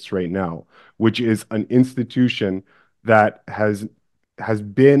exists right now, which is an institution that has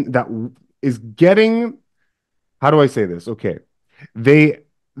been that is getting, how do I say this? Okay. They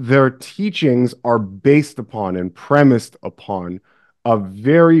their teachings are based upon and premised upon a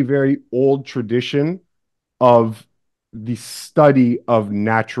very, very old tradition of the study of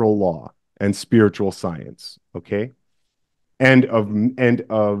natural law and spiritual science, okay? And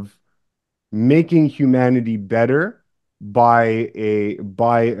of making humanity better by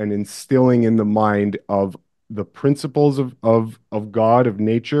an instilling in the mind of the principles of God, of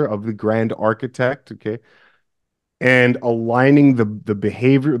nature, of the grand architect, okay? And aligning the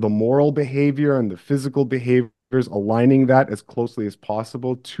behavior, the moral behavior and the physical behaviors, aligning that as closely as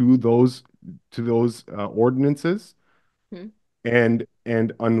possible to those ordinances, and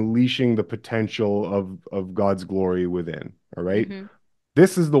unleashing the potential of God's glory within. All right. Mm-hmm.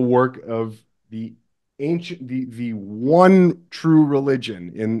 This is the work of the the one true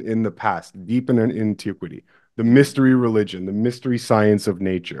religion in the past, deep in antiquity, the Mm-hmm. mystery religion, the mystery science of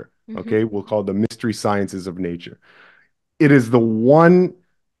nature. Mm-hmm. Okay, we'll call it the mystery sciences of nature. It is the one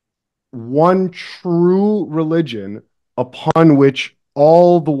true religion upon which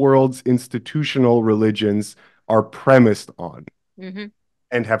all the world's institutional religions are premised on Mm-hmm.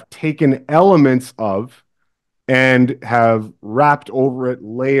 and have taken elements of and have wrapped over it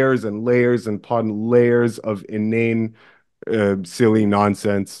layers and layers and upon layers of inane, silly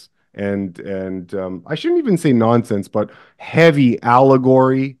nonsense. And I shouldn't even say nonsense, but heavy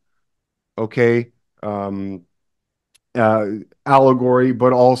allegory. Okay, um, uh, allegory,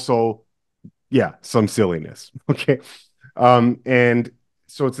 but also, yeah, some silliness. Okay, and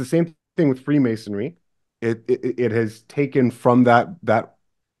so it's the same thing with Freemasonry. It has taken from that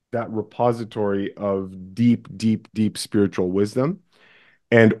repository of deep, deep, deep spiritual wisdom,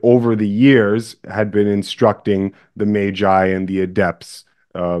 and over the years had been instructing the magi and the adepts,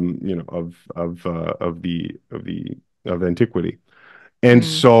 of antiquity. And Mm-hmm.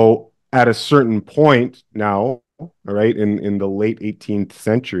 so, at a certain point now, all right, in the late 18th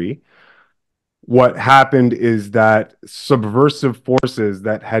century, what happened is that subversive forces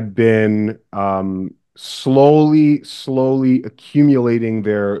that had been slowly accumulating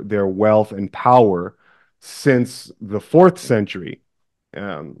their wealth and power since the fourth century,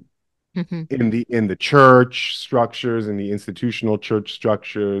 um, Mm-hmm. in the church structures, in the institutional church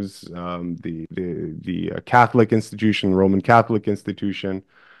structures, the Catholic institution, Roman Catholic institution.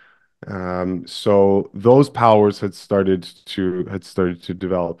 So those powers had started to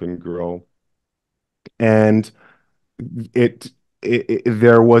develop and grow, and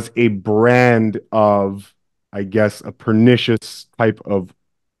there was a brand of, I guess, a pernicious type of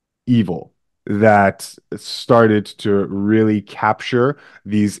evil that started to really capture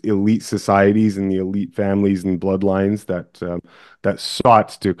these elite societies and the elite families and bloodlines that sought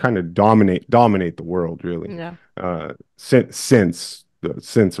to kind of dominate the world, really, Yeah. since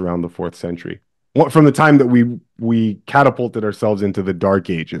around the fourth century. from the time that we catapulted ourselves into the dark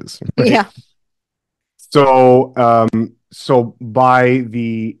ages, right? Yeah. So by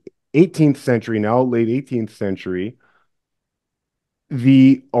the 18th century, now late 18th century,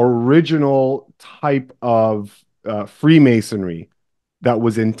 the original type of Freemasonry that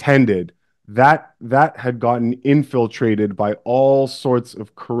was intended, that had gotten infiltrated by all sorts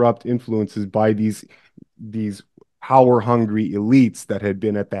of corrupt influences by these power hungry elites that had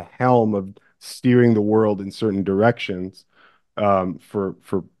been at the helm of steering the world in certain directions for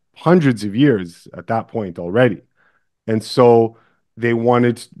hundreds of years at that point already. And so they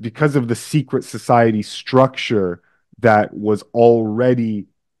wanted, because of the secret society structure that was already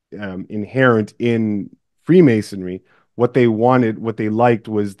inherent in Freemasonry, what they wanted, what they liked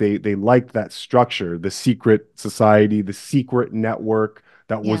was they liked that structure, the secret society, the secret network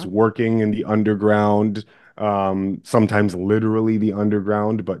that was Yeah. working in the underground, sometimes literally the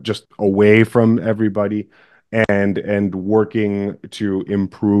underground, but just away from everybody and working to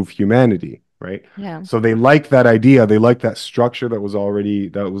improve humanity, right? Yeah. So they liked that idea. They liked that structure that was already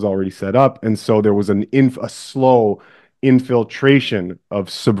set up. And so there was a slow infiltration of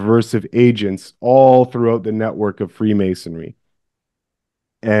subversive agents all throughout the network of Freemasonry.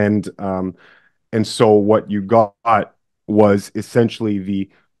 And so what you got was essentially the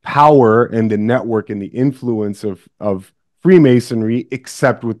power and the network and the influence of Freemasonry,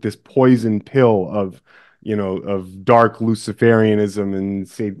 except with this poison pill of dark Luciferianism and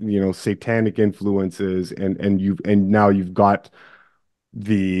satanic influences, and now you've got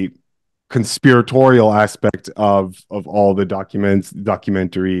the conspiratorial aspect of all the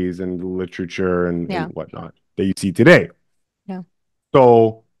documentaries and literature and Yeah. whatnot that you see today. Yeah.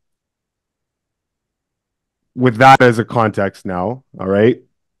 So with that as a context now, all right,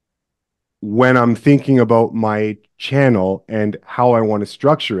 when I'm thinking about my channel and how I want to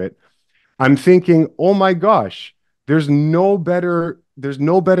structure it, I'm thinking, oh my gosh, there's no better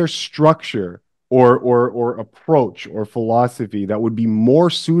structure or approach or philosophy that would be more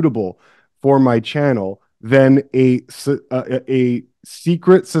suitable for my channel than a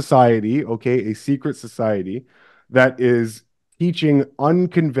secret society, okay, a secret society that is teaching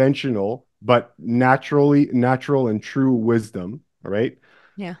unconventional but natural and true wisdom, all right?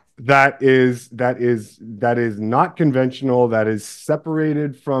 Yeah. That is not conventional, that is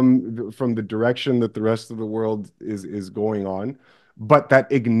separated from the direction that the rest of the world is going on, but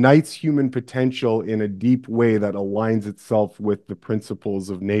that ignites human potential in a deep way that aligns itself with the principles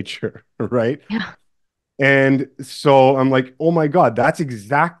of nature, right? Yeah. And so I'm like, oh my God, that's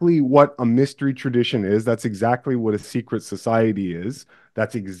exactly what a mystery tradition is. That's exactly what a secret society is.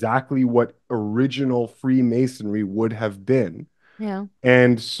 That's exactly what original Freemasonry would have been. Yeah.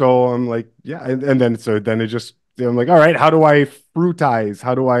 And so I'm like, yeah, and then it just I'm like, all right, how do I fruitize?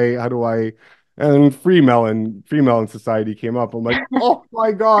 How do I and Freemelon Society came up. I'm like, oh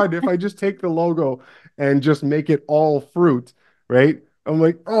my God, if I just take the logo and just make it all fruit, right? I'm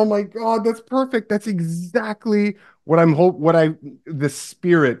like, oh my God, that's perfect. That's exactly the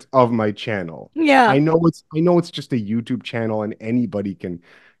spirit of my channel. Yeah. I know it's just a YouTube channel and anybody can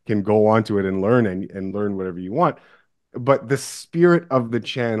go onto it and learn whatever you want, but the spirit of the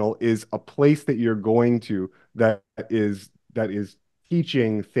channel is a place that you're going to that is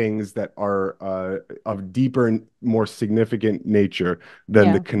teaching things that are of deeper and more significant nature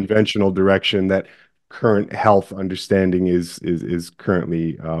than the Yeah. conventional direction that current health understanding is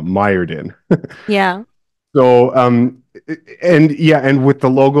currently mired in. Yeah. So, and yeah, and with the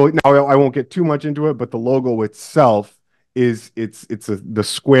logo, now I won't get too much into it, but the logo itself the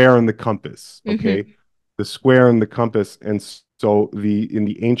square and the compass, okay? Mm-hmm. The square and the compass. And so in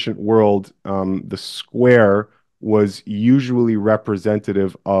the ancient world, the square was usually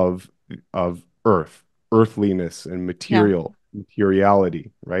representative of earthliness and Yeah.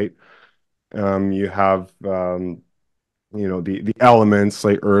 materiality, right? You have the elements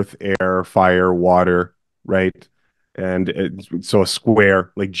like earth, air, fire, water, right? So a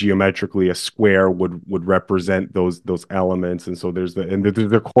square, like geometrically, a square would represent those elements, and so there's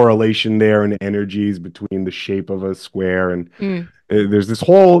the correlation there and energies between the shape of a square, and Mm. there's this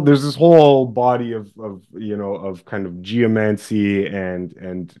whole body of kind of geomancy and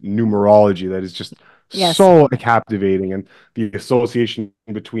numerology that is just Yes. so captivating, and the association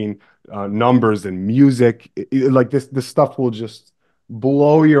between numbers and music, like this stuff will just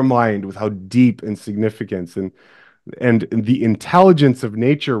blow your mind with how deep and significance and the intelligence of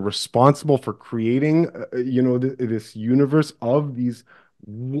nature responsible for creating this universe of these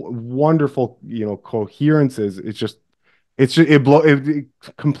wonderful coherences. It's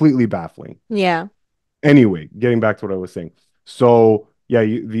completely baffling. Yeah. Anyway, getting back to what I was saying. So yeah,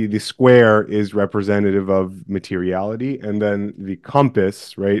 the square is representative of materiality, and then the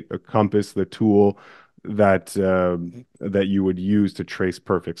compass, right? A compass, the tool that you would use to trace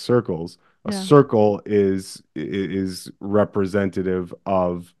perfect circles. A Yeah. circle is representative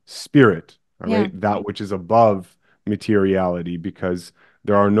of spirit, all Yeah. right? That which is above materiality, because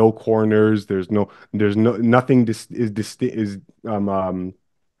there are no corners, there's no nothing is um, um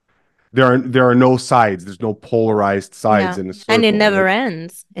there are no sides, there's no polarized sides Yeah. in a And it circle, never right?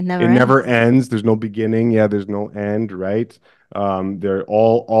 ends. It It never never ends. ends. There's no beginning. Yeah, there's no end, right? They're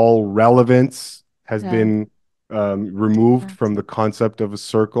all relevance has Yeah. been removed Right. from the concept of a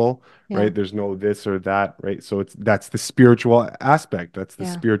circle, Yeah. right? There's no this or that, right? So that's the spiritual aspect. That's the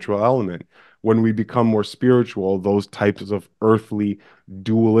Yeah. spiritual element. When we become more spiritual, those types of earthly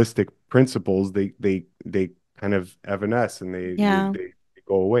dualistic principles, they kind of evanesce and Yeah. they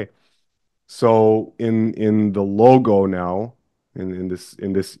go away. So in the logo now, in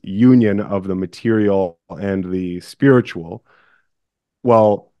this union of the material and the spiritual,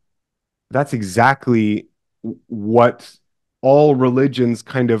 well, that's exactly what all religions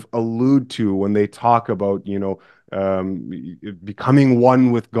kind of allude to when they talk about, becoming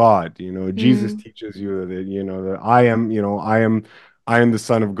one with God. Jesus Mm. teaches you that, that I am the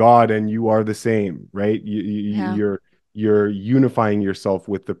Son of God and you are the same, right? Yeah. You're unifying yourself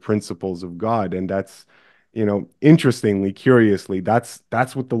with the principles of God, and that's, interestingly, curiously, that's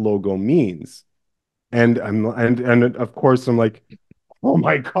what the logo means. And of course I'm like, oh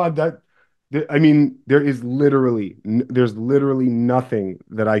my God, I mean, there's literally nothing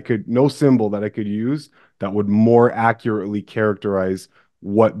that no symbol that I could use that would more accurately characterize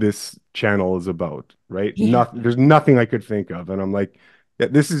what this channel is about, right? Yeah. There's nothing I could think of. And I'm like, yeah,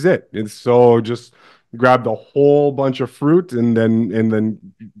 this is it. And so just grabbed a whole bunch of fruit and then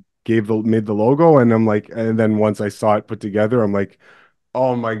made the logo. And I'm like, and then once I saw it put together, I'm like,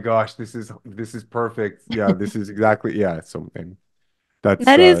 oh my gosh, this is perfect. Yeah, this is exactly, yeah. So, and that's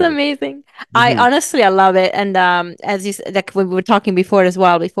That is amazing. mhm, I love it. And as you said, like we were talking before as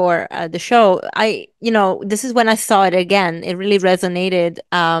well, before the show, this is when I saw it again. It really resonated.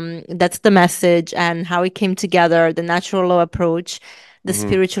 That's the message and how it came together, the natural law approach, the mhm,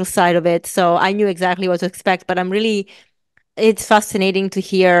 spiritual side of it. So I knew exactly what to expect, but it's fascinating to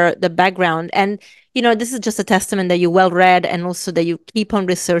hear the background. And this is just a testament that you're well read and also that you keep on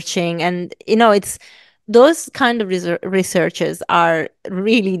researching. And it's those kind of researches are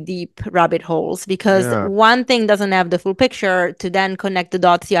really deep rabbit holes, because yeah, one thing doesn't have the full picture. To then connect the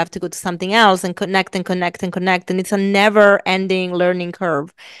dots, you have to go to something else and connect and connect and connect, and it's a never ending learning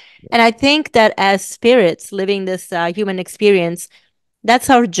curve. And I think that as spirits living this human experience, that's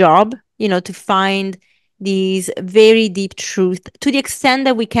our job, to find these very deep truth to the extent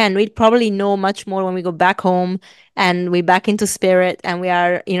that we can. We probably know much more when we go back home and we back into spirit and we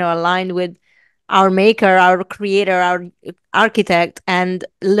are, aligned with our maker, our creator, our architect, and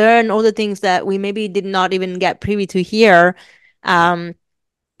learn all the things that we maybe did not even get privy to here. Um,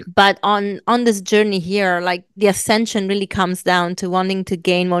 but on this journey here, like the ascension really comes down to wanting to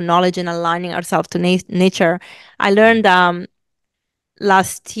gain more knowledge and aligning ourselves to nature. I learned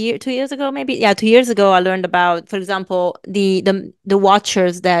last year, 2 years ago, maybe. Yeah, 2 years ago, I learned about, for example, the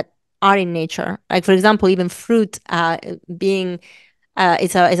watchers that are in nature. Like, for example, even fruit being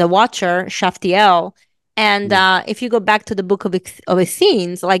is a watcher, Shaftiel. And mm, if you go back to the book of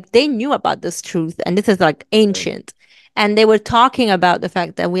Essenes, like they knew about this truth, and this is like yeah, ancient. And they were talking about the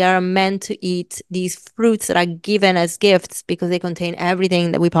fact that we are meant to eat these fruits that are given as gifts because they contain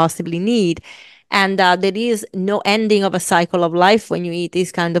everything that we possibly need. And there is no ending of a cycle of life when you eat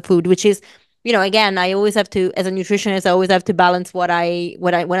this kind of food, which is, again, I always have to, as a nutritionist, I always have to balance when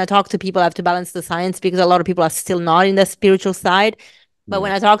I talk to people, I have to balance the science, because a lot of people are still not in the spiritual side. But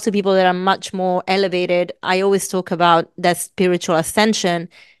when yeah, I talk to people that are much more elevated, I always talk about that spiritual ascension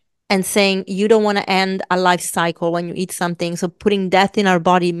and saying you don't want to end a life cycle when you eat something. So putting death in our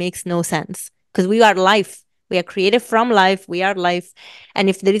body makes no sense, because we are life. We are created from life. We are life. And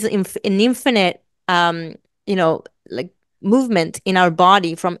if there is an infinite, you know, like movement in our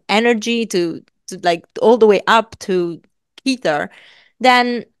body from energy to like all the way up to ether,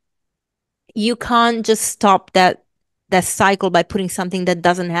 then you can't just stop that cycle by putting something that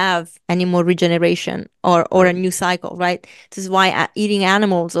doesn't have any more regeneration or a right, new cycle, right? This is why eating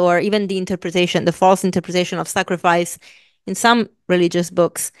animals, or even the false interpretation of sacrifice in some religious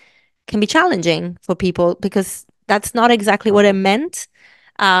books, can be challenging for people, because that's not exactly what it meant.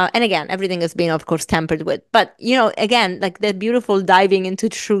 And again, everything is being, of course, tampered with. But, again, like that beautiful diving into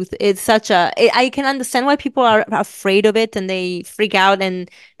truth, it's I can understand why people are afraid of it and they freak out and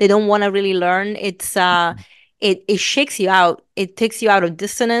they don't want to really learn. it shakes you out. It takes you out of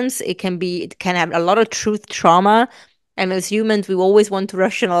dissonance. It can have a lot of truth trauma. And as humans, we always want to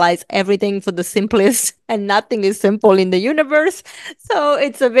rationalize everything for the simplest, and nothing is simple in the universe. So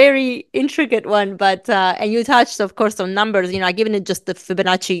it's a very intricate one. But and you touched, of course, on numbers. I given it just the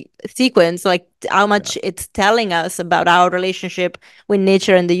Fibonacci sequence, like how Yeah. much it's telling us about our relationship with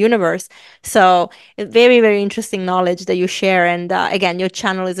nature and the universe. So very, very interesting knowledge that you share. And again, your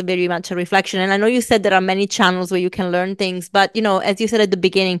channel is a very much a reflection. And I know you said there are many channels where you can learn things, but as you said at the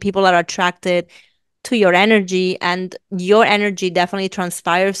beginning, people are attracted to your energy, and your energy definitely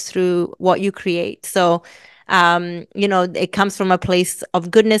transpires through what you create. So it comes from a place of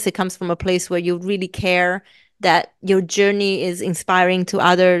goodness. It comes from a place where you really care that your journey is inspiring to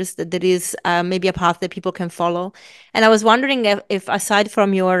others, that there is maybe a path that people can follow. And I was wondering if aside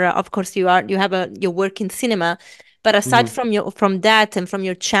from your of course you have your work in cinema, but aside Mhm. from that and from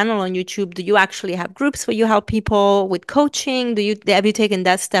your channel on YouTube, do you actually have groups where you help people with coaching? Have you taken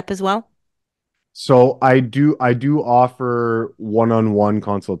that step as well? So I do offer one-on-one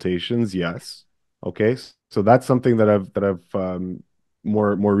consultations, yes. Okay. So that's something that I've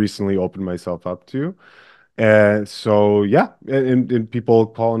more recently opened myself up to. And so yeah, and people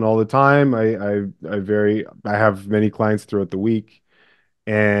calling all the time. I have many clients throughout the week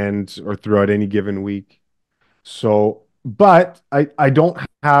and or throughout any given week. So, but I don't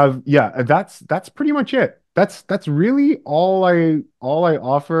have, yeah, that's pretty much it. That's really all I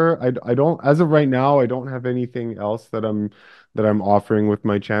offer. I don't, as of right now, I don't have anything else that I'm offering with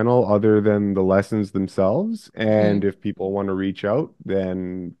my channel other than the lessons themselves. And Mm, if people want to reach out,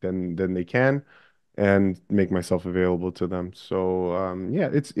 then they can and make myself available to them. So yeah,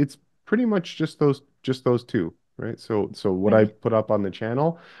 it's pretty much just those two, right? So what I brilliant. put up on the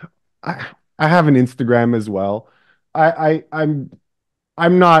channel. I I have an Instagram as well. I'm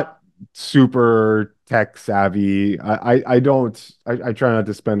not super tech savvy. I don't I try not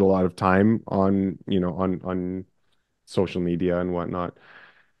to spend a lot of time on social media and whatnot.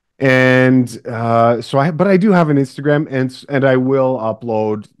 And but I do have an Instagram, and I will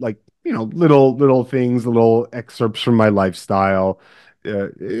upload, like, little things, little excerpts from my lifestyle,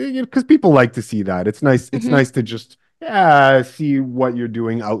 because people like to see that. It's Hmm. nice to just see what you're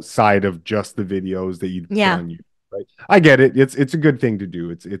doing outside of just the videos that you put Yeah, on YouTube, right? I get it. It's a good thing to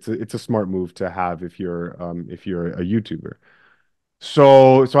do. It's a smart move to have if you're a YouTuber.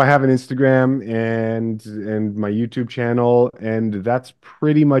 So I have an Instagram and my YouTube channel, and that's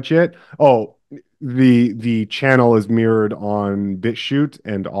pretty much it. Oh, the channel is mirrored on BitChute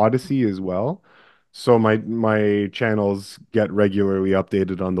and Odyssey as well. So my channels get regularly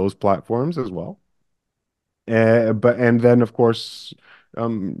updated on those platforms as well. But and then of course,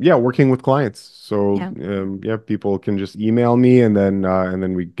 yeah, working with clients. So yeah. yeah, people can just email me, and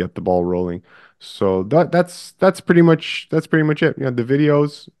then we get the ball rolling. So that's pretty much it. Yeah, the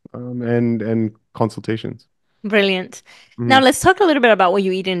videos, and consultations. Brilliant. Now Hmm. let's talk a little bit about what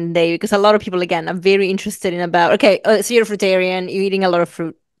you eat in a day, because a lot of people, again, are very interested in about, okay, so you're a fruitarian, you're eating a lot of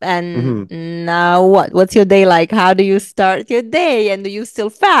fruit. And Hmm. now what? What's your day like? How do you start your day? And do you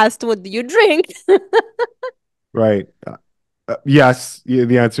still fast? What do you drink? Right. Yes. Yeah,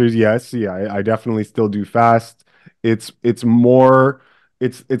 the answer is yes. Yeah, I definitely still do fast. It's more.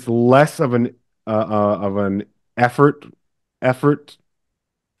 It's less of an effort effort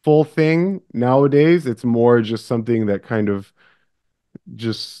full thing nowadays. It's more just something that kind of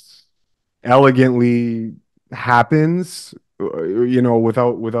just elegantly happens,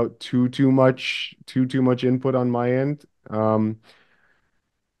 without too much input on my end.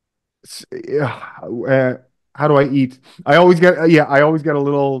 Yeah, how do I eat? I always get a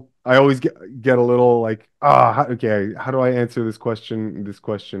little like, okay, how do I answer this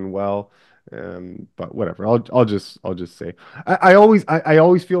question well? But whatever. I'll just say I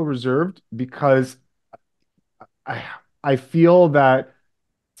always feel reserved because I I feel that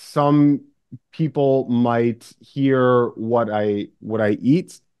some people might hear what I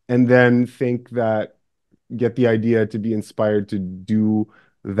eat and then think that get the idea to be inspired to do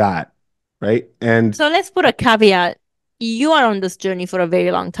that, right? And So let's put a caveat. You are on this journey for a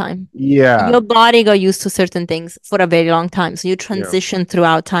very long time. yeah, Your body got used to certain things for a very long time. So you yeah, transition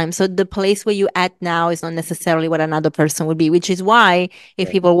throughout time. So the place where you at now is not necessarily what another person would be, which is why if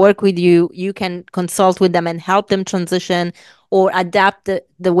yeah, people work with you, you can consult with them and help them transition or adapt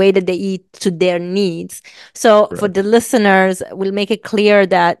the way that they eat to their needs. So for correct. the listeners, we'll make it clear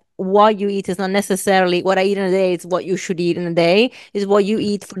that what you eat is not necessarily what I eat in a day, is what you should eat in a day, is what you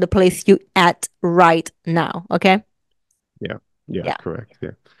eat for the place you at right now. Okay. Yeah, yeah, Yeah. correct.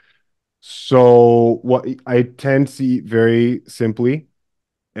 Yeah. So what I tend to eat very simply.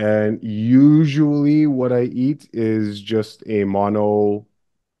 And usually what I eat is just a mono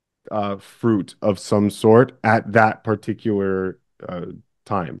fruit of some sort at that particular uh,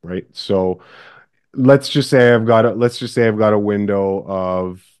 time, right? So let's just say I've got a window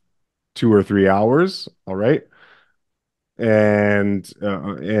of 2 or 3 hours, all right? And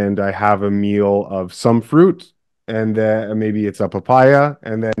I have a meal of some fruit, and then maybe it's a papaya,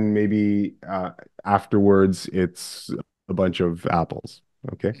 and then maybe afterwards it's a bunch of apples.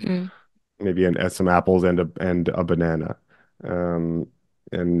 Okay, Mm. maybe some apples and a banana, um,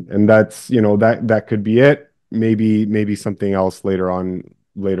 and that's that could be it. Maybe something else later on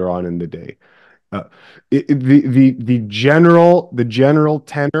in the day. Uh, the general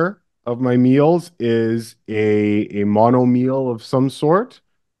tenor of my meals is a mono meal of some sort,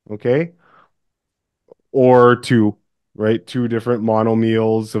 okay, or two, right? Two different mono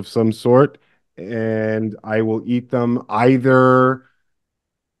meals of some sort, and I will eat them either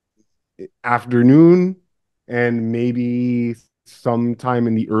afternoon and maybe sometime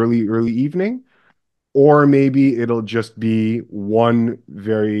in the early evening, or maybe it'll just be one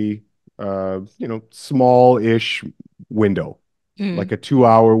very small-ish window, like Mm. a 2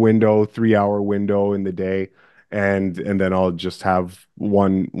 hour window, 3 hour window in the day, and then I'll just have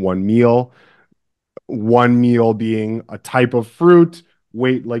one meal being a type of fruit,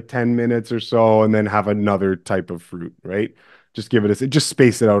 wait like 10 minutes or so, and then have another type of fruit, right? Just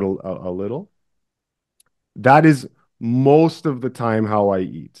space it out a little. That is most of the time how I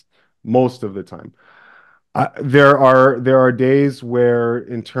eat. Most of the time. There are days where,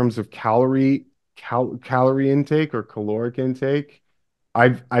 in terms of calorie intake or caloric intake,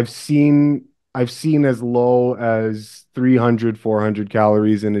 I've seen as low as 300, 400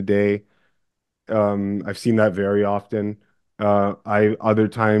 calories in a day. I've seen that very often. I Other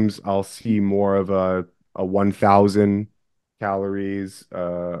times I'll see more of a 1,000 calories,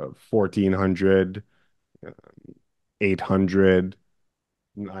 1,400, 800,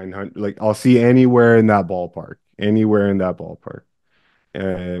 900. Like I'll see anywhere in that ballpark,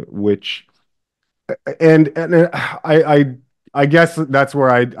 which and I guess that's where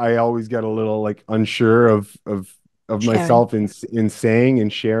I always get a little like unsure of Sharing. myself in saying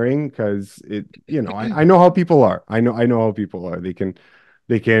and sharing, because I know how people are. I know how people are.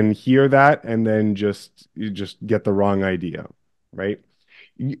 They can hear that and then you just get the wrong idea, right?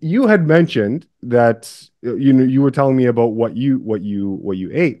 You had mentioned that you were telling me about what you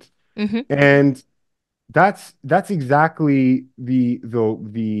ate, Hmm. and that's exactly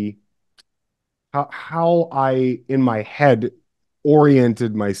the how I in my head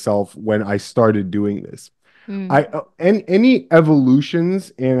oriented myself when I started doing this. Mm. Any evolutions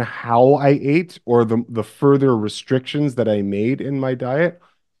in how I ate, or the further restrictions that I made in my diet,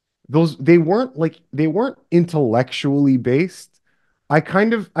 those they weren't intellectually based. I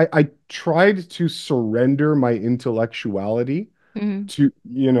tried to surrender my intellectuality Mm. to,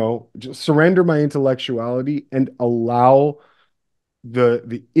 just surrender my intellectuality and allow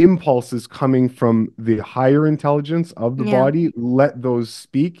the impulses coming from the higher intelligence of the Yeah. body, let those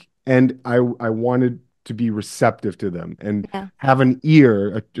speak, and I wanted to be receptive to them and Yeah. have a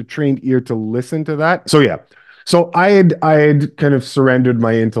trained ear to listen to that. So yeah, so I had kind of surrendered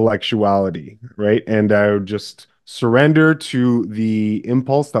my intellectuality, right? And I would just surrender to the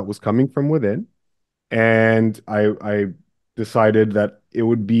impulse that was coming from within, and I decided that it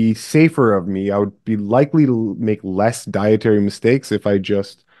would be safer of me. I would be likely to make less dietary mistakes if I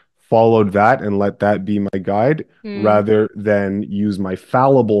just followed that and let that be my guide, Mm. rather than use my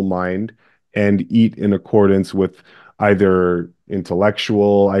fallible mind and eat in accordance with either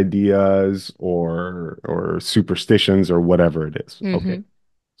intellectual ideas or superstitions or whatever it is. Okay. Hmm.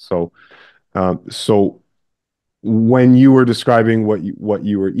 So so when you were describing what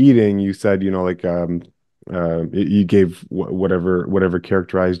you were eating, you said, like you gave whatever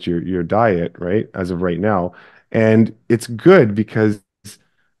characterized your diet, right? As of right now, and it's good because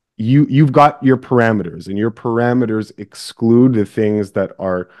you've got your parameters, and your parameters exclude the things that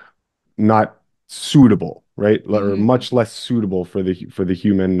are not suitable, right? Or Hmm. much less suitable for the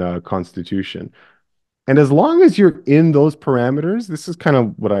human constitution. And as long as you're in those parameters, this is kind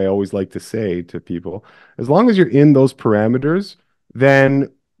of what I always like to say to people. As long as you're in those parameters, then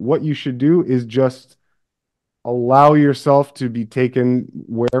what you should do is just allow yourself to be taken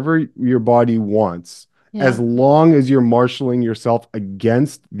wherever your body wants, Yeah. as long as you're marshaling yourself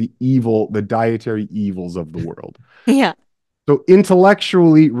against the dietary evils of the world. Yeah. So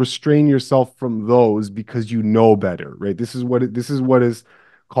intellectually restrain yourself from those because you know better, right? This is what is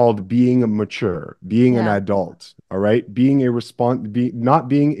called being a mature, being an Yeah. adult, all right? Being a not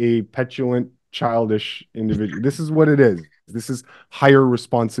being a petulant, childish individual. This is what it is. This is higher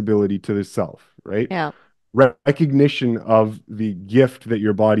responsibility to the self, right? Yeah. Recognition of the gift that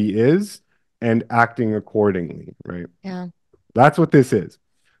your body is and acting accordingly, right? Yeah. That's what this is.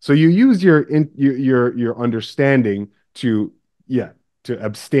 So you use your understanding to, yeah, to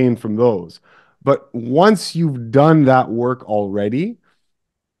abstain from those. But once you've done that work already,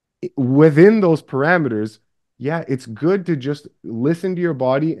 within those parameters, yeah, it's good to just listen to your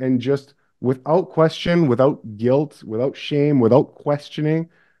body and just without question, without guilt, without shame, without questioning,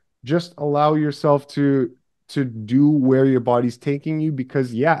 just allow yourself to do where your body's taking you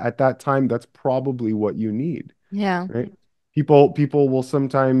because yeah, at that time that's probably what you need, Yeah. right? People will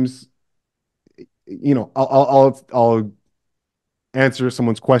sometimes, I'll answer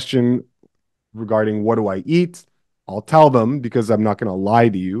someone's question regarding what do I eat. I'll tell them because I'm not going to lie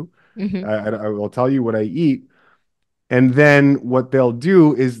to you. Mm-hmm. I will tell you what I eat. And then what they'll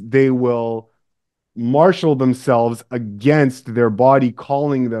do is they will marshal themselves against their body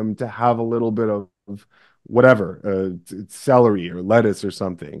calling them to have a little bit of whatever, celery or lettuce or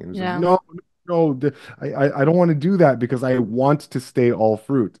something. And it's like, Yeah. no, no, I don't want to do that because I want to stay all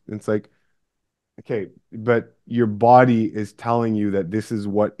fruit. And it's like, okay, but your body is telling you that this is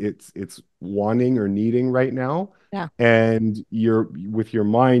what it's wanting or needing right now. Yeah. And you're with your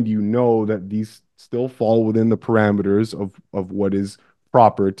mind, you know that these still fall within the parameters of what is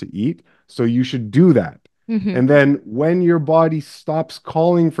proper to eat. So you should do that. Mm-hmm. And then when your body stops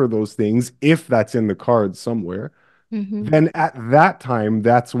calling for those things, if that's in the cards somewhere, Mm-hmm. then at that time,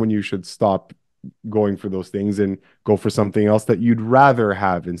 that's when you should stop going for those things and go for something else that you'd rather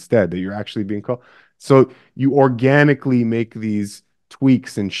have instead, that you're actually being called. So you organically make these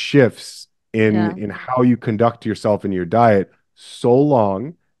tweaks and shifts Yeah. in how you conduct yourself in your diet so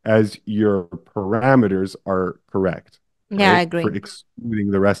long as your parameters are correct, Yeah, I right? For agree.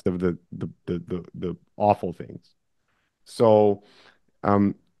 excluding the rest of the awful things. So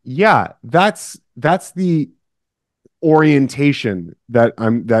yeah, that's the orientation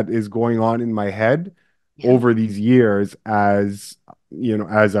that is going on in my head Yeah. over these years as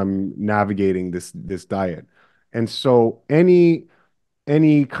as I'm navigating this diet. And so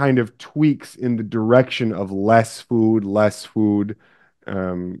any kind of tweaks in the direction of less food,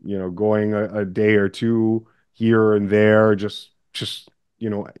 going a day or two here and there, just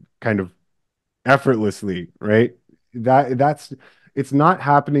kind of effortlessly, right? That's it's not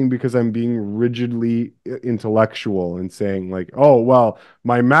happening because I'm being rigidly intellectual and saying like, oh, well,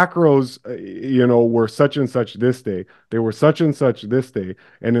 my macros, were such and such this day. They were such and such this day.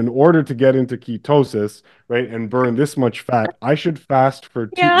 And in order to get into ketosis, right, and burn this much fat, I should fast for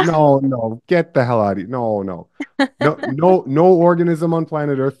two. Yeah. No, no, get the hell out of here. No, no. No, no, no organism on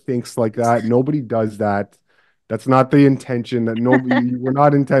planet Earth thinks like that. Nobody does that. That's not the intention. That nobody, you were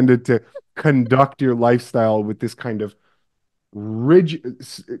not intended to conduct your lifestyle with this kind of rigid,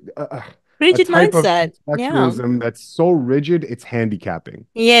 a Rigid type of mindset. Yeah. intellectualism that's so rigid, it's handicapping, right?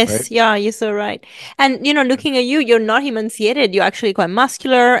 Yes, yeah, you're so right. And looking at you, you're not emaciated. You're actually quite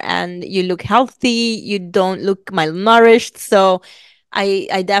muscular and you look healthy. You don't look malnourished. So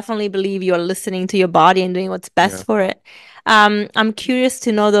I definitely believe you're listening to your body and doing what's Yeah. best for it. I'm curious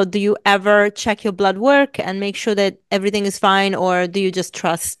to know though, do you ever check your blood work and make sure that everything is fine, or do you just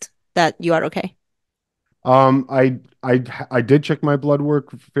trust that you are okay? I did check my blood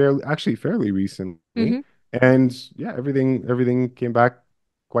work fairly recently, Mm-hmm. and yeah, everything came back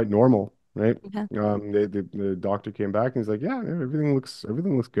quite normal, right? Okay. The doctor came back and he's like, yeah, everything looks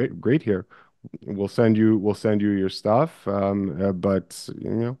great here. We'll send you your stuff. But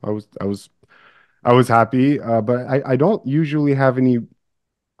I was happy. But I don't really have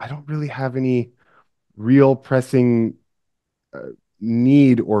any real pressing uh,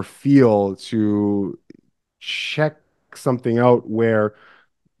 need or feel to check something out where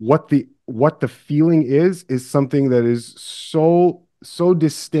what the feeling is something that is so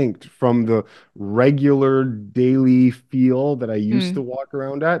distinct from the regular daily feel that I used to Mm, walk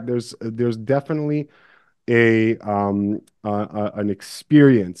around at. There's definitely an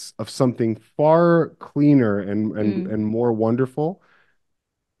experience of something far cleaner mm, and more wonderful,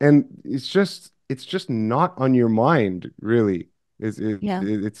 and it's just not on your mind really. yeah,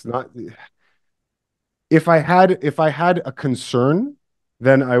 It's not. If I had a concern,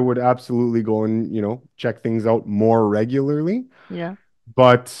 then I would absolutely go and, check things out more regularly. yeah,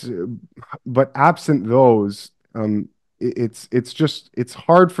 But but absent those, it's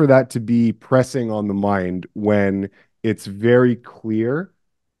hard for that to be pressing on the mind when it's very clear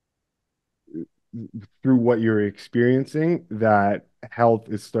through what you're experiencing that health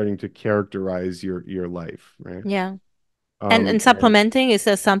is starting to characterize your life, right? yeah. And And supplementing, is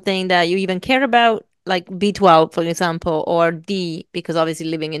that something that you even care about? like B12, for example, or D, because obviously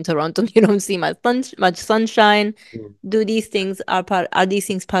living in Toronto, you don't see much sunshine. Mm. Do these things are these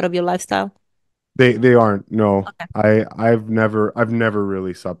things part of your lifestyle? They aren't. No, Okay. I've never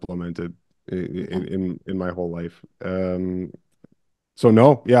really supplemented Okay. in my whole life. So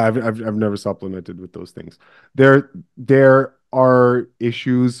no, yeah, I've never supplemented with those things. There are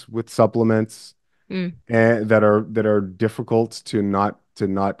issues with supplements Mm, that are difficult to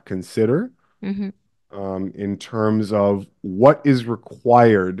not consider mm-hmm. in terms of what is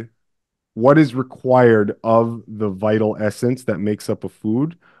required of the vital essence that makes up a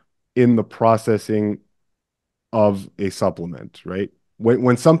food in the processing of a supplement, right?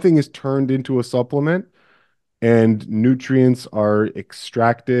 When something is turned into a supplement and nutrients are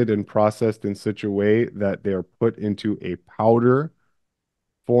extracted and processed in such a way that they are put into a powder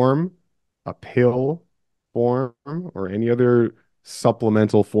form, a pill form, or any other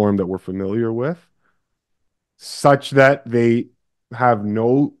supplemental form that we're familiar with, such that they have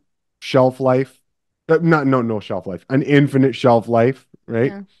no shelf life, not no shelf life, an infinite shelf life,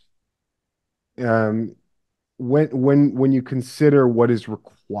 right? Yeah. Um, when you consider what is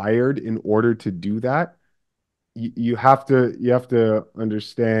required in order to do that, you have to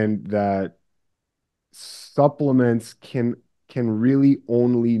understand that supplements can really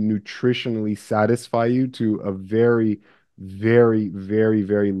only nutritionally satisfy you to a very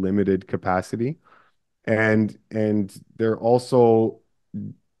limited capacity. And they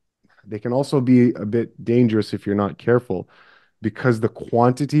can also be a bit dangerous if you're not careful because the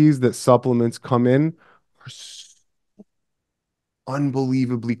quantities that supplements come in are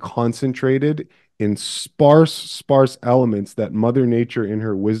unbelievably concentrated in sparse elements that Mother Nature, in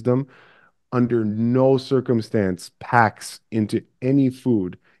her wisdom, under no circumstance packs into any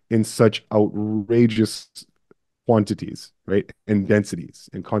food in such outrageous quantities, right? And densities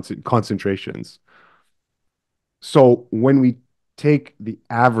and concentrations. So when we take the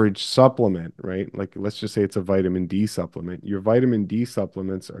average supplement, right? Like let's just say it's a vitamin D supplement. Your vitamin D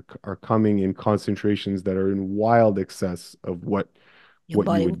supplements are coming in concentrations that are in wild excess of Your what you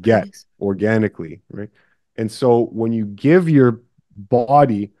body would would get produce. organically, right? And so when you give your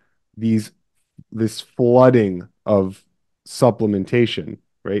body these this flooding of supplementation,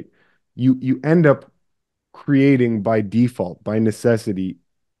 right? You end up creating by default, by necessity,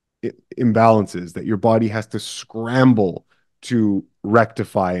 imbalances that your body has to scramble to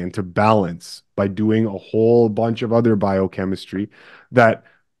rectify and to balance by doing a whole bunch of other biochemistry that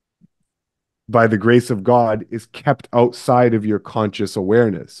by the grace of God, is kept outside of your conscious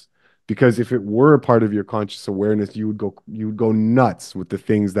awareness. Because if it were a part of your conscious awareness, you would go nuts with the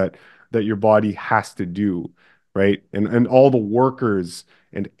things that your body has to do, right? And all the workers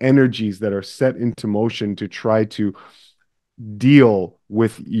and energies that are set into motion to try to deal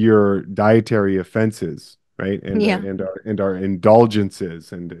with your dietary offenses, right? Yeah. And our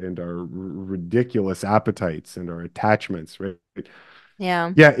indulgences and our ridiculous appetites and our attachments, right?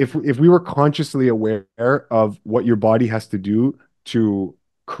 Yeah. Yeah, if we were consciously aware of what your body has to do to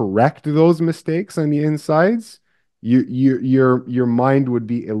correct those mistakes on the insides, your mind would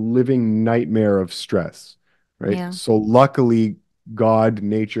be a living nightmare of stress, right? Yeah. So luckily, God,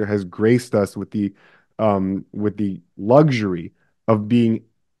 nature has graced us with the luxury of being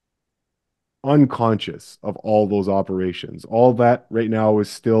unconscious of all those operations. All that right now is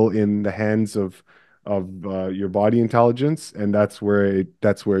still in the hands of your body intelligence, and that's where it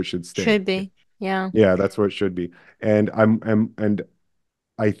should stay. Should be. Yeah. Yeah, that's where it should be. And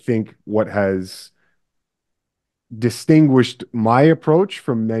I think what has distinguished my approach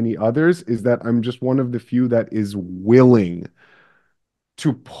from many others is that I'm just one of the few that is willing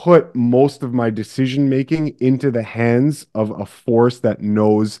to put most of my decision making into the hands of a force that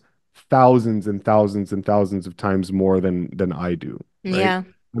knows thousands and thousands and thousands of times more than I do, right? Yeah.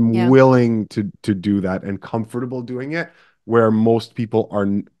 I'm Yeah. willing to do that and comfortable doing it, where most people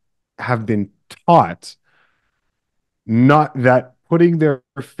have been taught not that putting their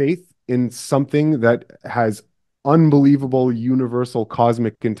faith in something that has unbelievable universal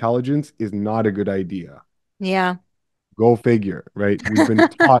cosmic intelligence is not a good idea. Yeah. Go figure, right?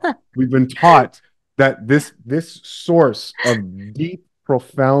 We've been taught that this source of deep,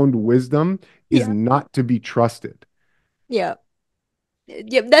 profound wisdom is Yeah. not to be trusted Yeah.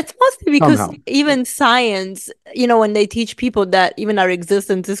 Yeah, that's mostly because somehow. even science, when they teach people that even our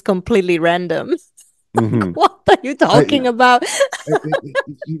existence is completely random. Like, Hmm. what are you talking about?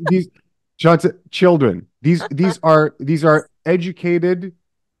 These children, these are educated,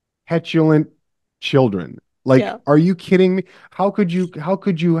 petulant children. Like, Yeah. are you kidding me? How could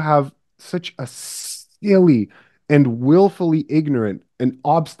you have such a silly and willfully ignorant and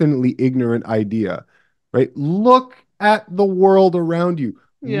obstinately ignorant idea right? Look at the world around you.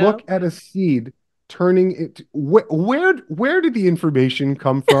 Yeah. Look at a seed turning it. Where did the information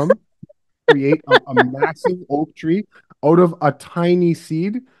come from? Create a massive oak tree out of a tiny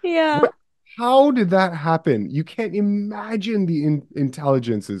seed? Yeah. What, how did that happen? You can't imagine the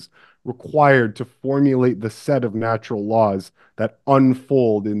intelligences required to formulate the set of natural laws that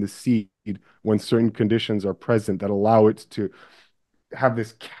unfold in the seed when certain conditions are present that allow it to have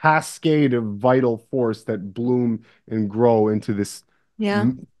this cascade of vital force that bloom and grow into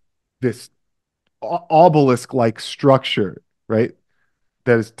Yeah. this obelisk-like structure, right?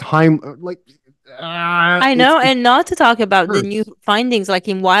 That is time like I it's know, and not to talk about the new hurts. findings, like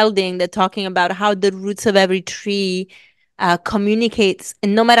in Wilding, they're talking about how the roots of every tree communicates,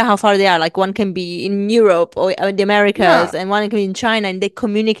 and no matter how far they are, like one can be in Europe or the Americas, Yeah, and one can be in China, and they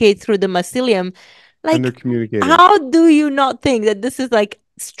communicate through the mycelium. and they're Like, communicating. how do you not think that this is like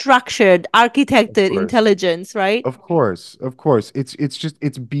structured, Of architected course. intelligence, right? Of course, of course. It's just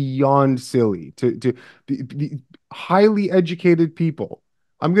it's beyond silly to the highly educated people.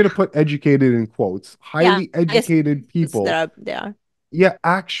 I'm going to put educated in quotes. Yeah. Highly Yes, educated there people, are, there are. yeah,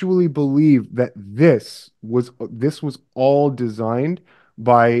 actually believe that this was all designed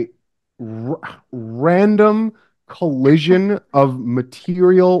by r random collision of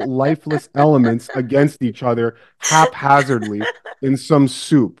material lifeless elements against each other haphazardly in some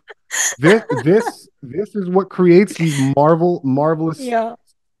soup. This is what creates these marvelous, Yeah.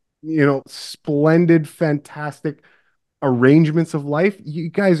 splendid, fantastic arrangements of life. You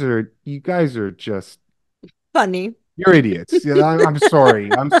guys are just Funny. you're idiots. Yeah, I'm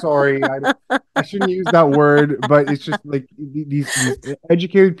sorry. I'm sorry. I shouldn't use that word, but it's just like these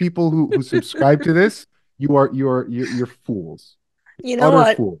educated people who subscribe to this. You're fools, You know utter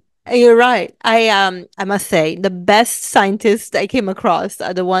what? fool. You're right. I must say the best scientists I came across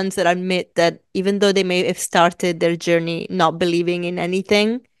are the ones that admit that even though they may have started their journey not believing in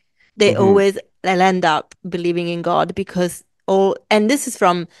anything, they Hmm. always they'll end up believing in God because all and this is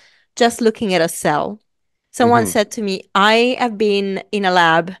from just looking at a cell. Someone Hmm. said to me, I have been in a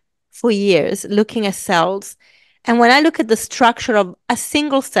lab for years looking at cells, and when I look at the structure of a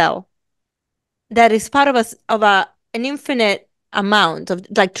single cell, that is part of us of a an infinite amount of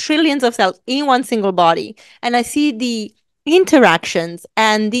like trillions of cells in one single body, and I see the interactions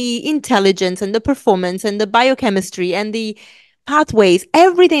and the intelligence and the performance and the biochemistry and the pathways,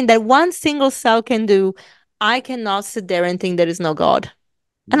 everything that one single cell can do. I cannot sit there and think there is no God.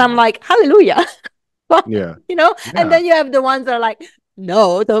 And I'm No. like, hallelujah. Yeah. And Yeah. then you have the ones that are like,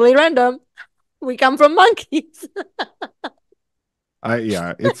 no, totally random, we come from monkeys.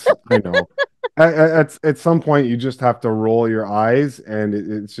 Yeah, I know. At some point you just have to roll your eyes and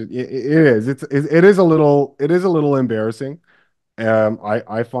it is a little embarrassing.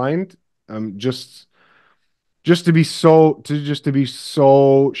 I find just to be so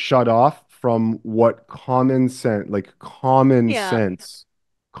shut off from what common Yeah. sense,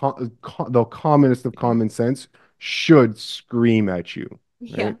 the commonest of common sense should scream at you,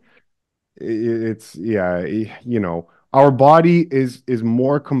 Yeah. right? It's yeah, our body is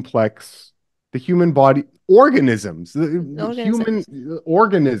more complex. The human body, organisms, the human Organisms.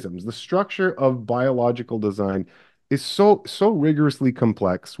 organisms, the structure of biological design is so rigorously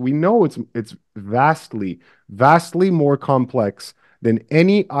complex. We know it's vastly more complex than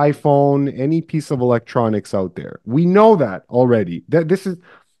any iPhone, any piece of electronics out there. We know that already. This is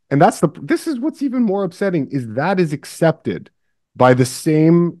what's even more upsetting is that is accepted by the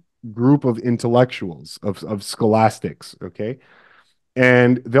same group of intellectuals of scholastics, okay?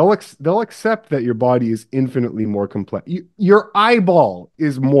 And they'll accept that your body is infinitely more complex. Your eyeball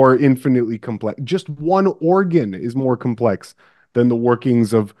is more infinitely complex. Just one organ is more complex than the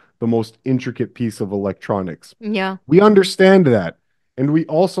workings of the most intricate piece of electronics. Yeah. We understand that. And we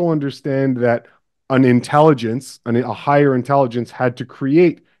also understand that a higher intelligence had to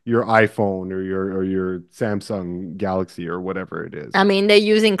create your iPhone or your Samsung Galaxy or whatever it I is. mean, they're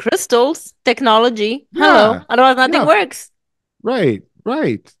using crystals technology. Hello. Yeah. Otherwise, nothing Yeah. works. Right.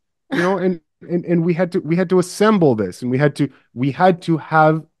 Right. And we had to assemble this and we had to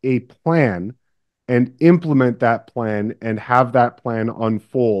have a plan and implement that plan and have that plan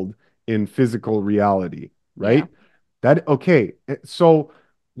unfold in physical reality, Yeah. right? That okay. So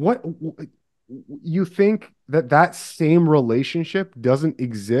what you think that same relationship doesn't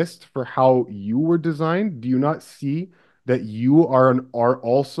exist for how you were designed? Do you not see that you are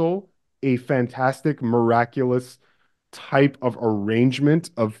also a fantastic, miraculous type of arrangement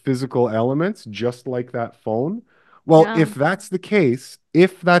of physical elements, just like that phone? Well, Yeah. if that's the case,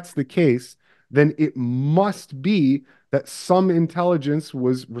 then it must be that some intelligence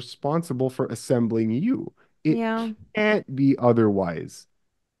was responsible for assembling you. It Yeah. can't be otherwise.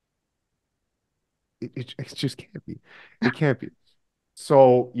 It just can't be. It can't be.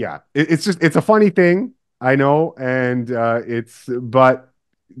 So yeah, it's just it's a funny thing, I know, and it's but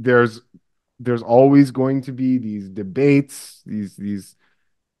there's there's always going to be these debates, these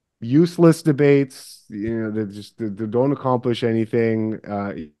useless debates, that just that don't accomplish anything,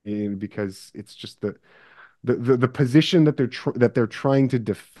 because it's just the position that they're trying to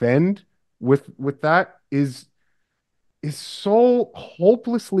defend with that is so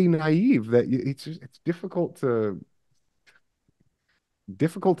hopelessly naive that it's difficult to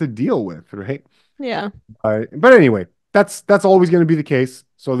deal with, right? Yeah. But anyway, that's always going to be the case.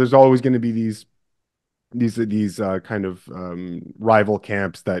 So there's always going to be these kind of rival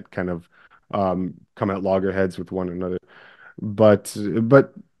camps that kind of come at loggerheads with one another. But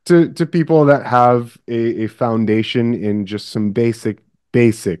to people that have a foundation in just some basic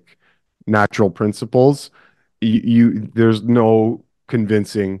natural principles, there's no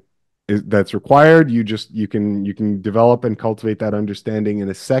convincing that's required. You can develop and cultivate that understanding in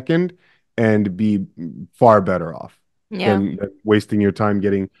a second and be far better off Yeah. than wasting your time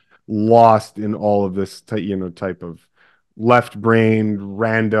getting lost in all of this type of left-brained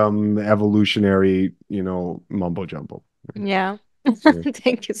random evolutionary mumbo jumbo. Yeah. Yeah.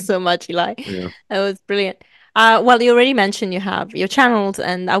 Thank you so much, Eli. Yeah. That was brilliant. Well, you already mentioned you have your channels,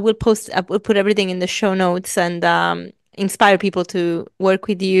 and I will put everything in the show notes and inspire people to work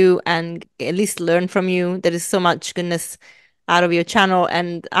with you and at least learn from you. There is so much goodness out of your channel,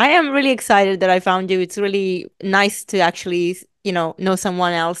 and I am really excited that I found you. It's really nice to actually, know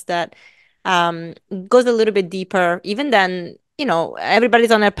someone else that um, goes a little bit deeper, even than,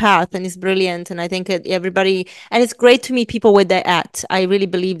 everybody's on their path and it's brilliant. And I think that everybody, and it's great to meet people where they're at. I really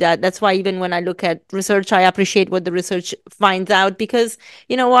believe that. That's why even when I look at research, I appreciate what the research finds out because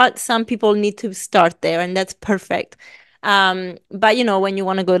you know what? Some people need to start there and that's perfect. But when you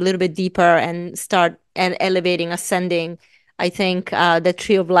want to go a little bit deeper and start and elevating, ascending, I think the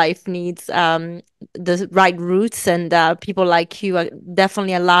tree of life needs the right roots, and people like you are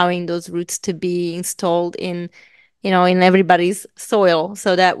definitely allowing those roots to be installed in everybody's soil,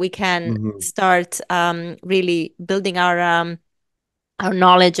 so that we can Mhm. start really building our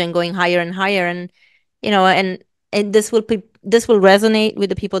knowledge and going higher and higher, and and this will resonate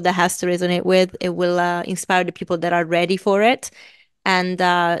with the people that has to resonate with. It will inspire the people that are ready for it, and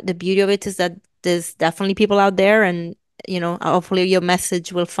the beauty of it is that there's definitely people out there, and hopefully your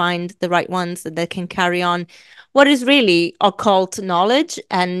message will find the right ones that can carry on what is really occult knowledge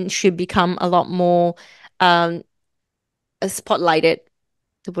and should become a lot more um, spotlighted,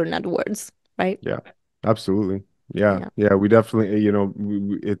 to put in other words, right? Yeah, absolutely. Yeah, Yeah. yeah, we definitely,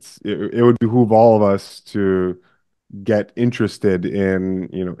 it would behoove all of us to get interested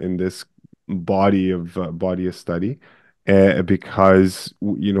in this body of study, because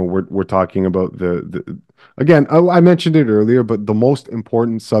we're talking about the again, I mentioned it earlier, but the most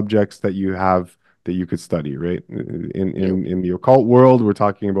important subjects that you have that you could study, right? You. In the occult world, we're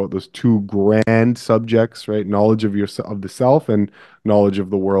talking about those two grand subjects, right? Knowledge of the self and knowledge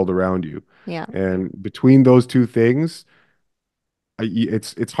of the world around you. Yeah. And between those two things,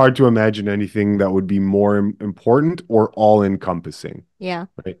 it's hard to imagine anything that would be more important or all encompassing, Yeah.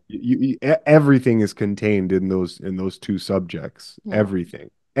 right? Everything is contained in those two subjects. Yeah.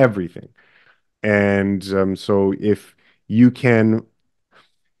 Everything. And so if you can,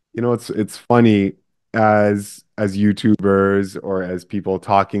 it's funny as YouTubers or as people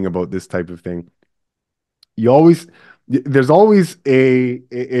talking about this type of thing, you always there's always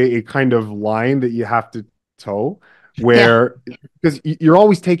a kind of line that you have to toe Yeah. where because you're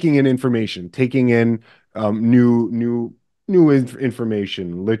always taking in information, taking in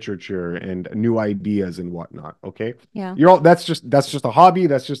information, literature, and new ideas and whatnot. Okay, Yeah. that's just a hobby.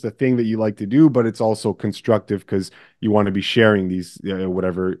 That's just a thing that you like to do, but it's also constructive because you want to be sharing these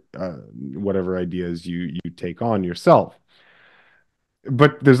whatever ideas you take on yourself.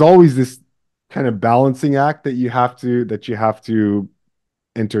 But there's always this kind of balancing act that you have to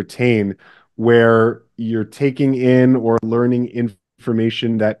entertain where you're taking in or learning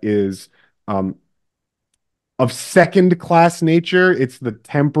information that is of second class nature. It's the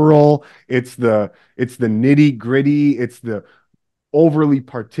temporal, it's the nitty gritty, it's the overly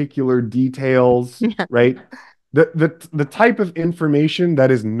particular details, Yeah. right? The type of information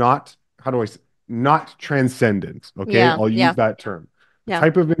that is not, how do I say, not transcendent, okay? Yeah. I'll use Yeah. that term. The Yeah.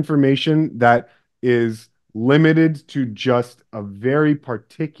 type of information that is limited to just a very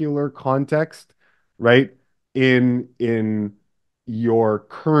particular context, right? In your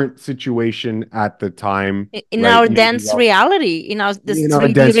current situation at the time, In right? our Maybe dense reality, in our this in our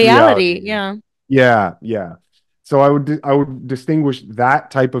 3D dense reality. reality. Yeah. Yeah, yeah. So I would distinguish that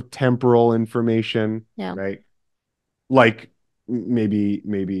type of temporal information, Yeah. right? Like maybe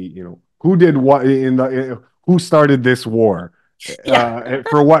who did what in the who started this war, Yeah.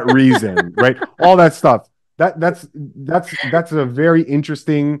 for what reason, right? All that stuff. That's a very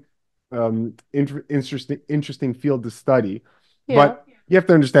interesting, interesting field to study. Yeah. But you have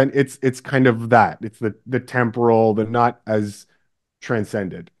to understand it's kind of that. It's the temporal, the not as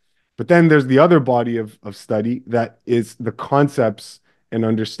transcended. But then there's the other body of study that is the concepts and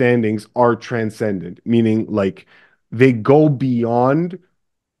understandings are transcendent, meaning like they go beyond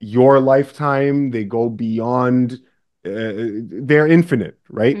your lifetime, they go beyond, they're infinite,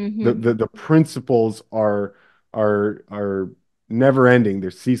 right? The, Mm-hmm. the the principles are never ending,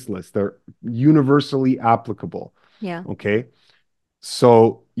 they're ceaseless, they're universally applicable. Yeah. Okay.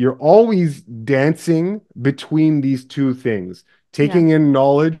 So you're always dancing between these two things, Yeah. taking in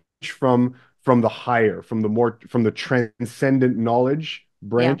knowledge from the higher, from the transcendent knowledge Yeah.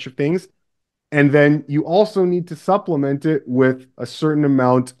 branch of things, and then you also need to supplement it with a certain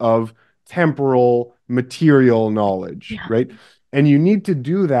amount of temporal material knowledge, Yeah. right? And you need to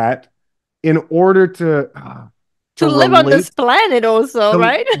do that in order to To live on relate this planet also,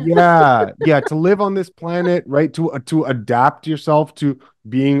 right? yeah, to live on this planet, right? To adapt yourself to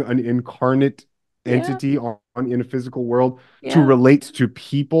being an incarnate Yeah. entity in a physical world, to Yeah. relate to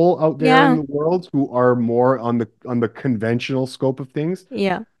people out there in Yeah. the world who are more on the conventional scope of things.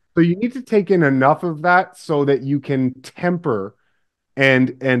 Yeah. So you need to take in enough of that so that you can temper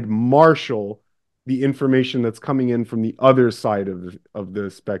and marshal the information that's coming in from the other side of the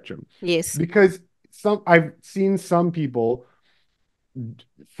spectrum. Yes. Because I've seen some people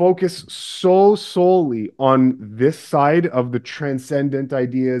focus so solely on this side of the transcendent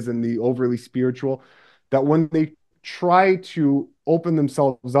ideas and the overly spiritual that when they try to open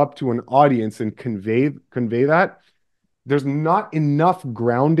themselves up to an audience and convey that, there's not enough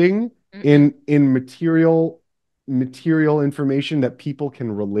grounding Mm-mm. in material information that people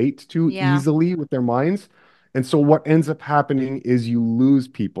can relate to Yeah. easily with their minds. And so what ends up happening is you lose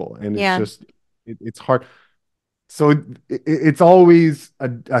people, and it's Yeah. just it's hard. So it's always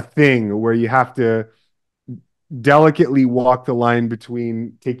a thing where you have to delicately walk the line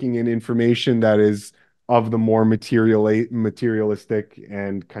between taking in information that is of the more materialistic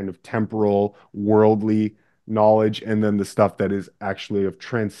and kind of temporal, worldly knowledge, and then the stuff that is actually of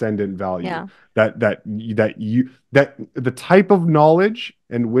transcendent value. Yeah. That the type of knowledge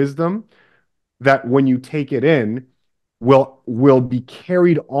and wisdom that when you take it in will be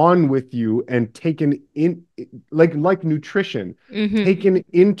carried on with you and taken in, like nutrition, Mm-hmm. taken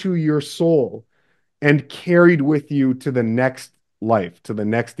into your soul and carried with you to the next life, to the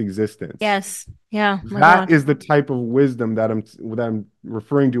next existence. Yes. Yeah. My That God. is the type of wisdom that I'm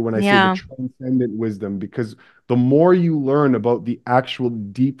referring to when I say the Yeah. transcendent wisdom, because the more you learn about the actual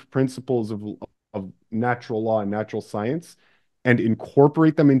deep principles of natural law and natural science and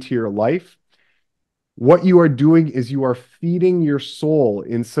incorporate them into your life, what you are doing is you are feeding your soul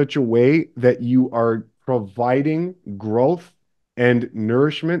in such a way that you are providing growth and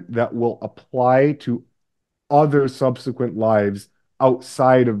nourishment that will apply to other subsequent lives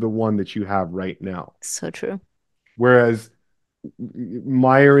outside of the one that you have right now. So true. Whereas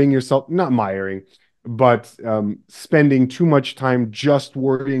miring yourself, not miring, but spending too much time just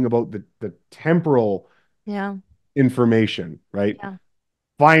worrying about the temporal Yeah. information, right? Yeah.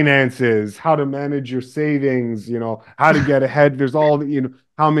 Finances, how to manage your savings, how to get ahead. There's all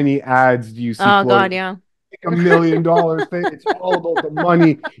how many ads do you see Oh God. floating? Yeah. Make $1 million thing. It's all about the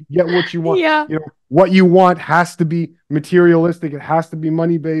money. Get what you want. Yeah. What you want has to be materialistic. It has to be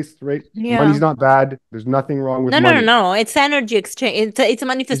money based, right? Yeah. Money's not bad. There's nothing wrong with No, no, no, money. no. It's energy exchange. It's a It's just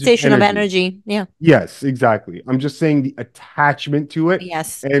manifestation of energy. energy. Yeah. Yes, exactly. I'm just saying the attachment to it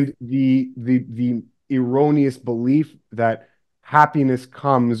Yes. and the erroneous belief that happiness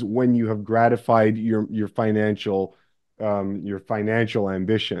comes when you have gratified your financial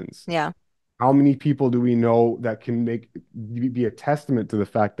ambitions. Yeah. How many people do we know that can be a testament to the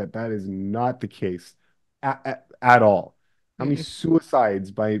fact that that is not the case at all? How many Mm-mm.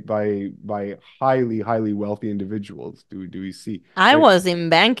 suicides by highly wealthy individuals do we see? I Right? was in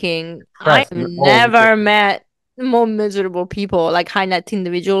banking. I've Depressed. never met more miserable people, like high net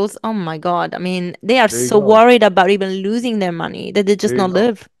individuals. Oh my God. I mean, they are There you so go. worried about even losing their money that they just There you not go.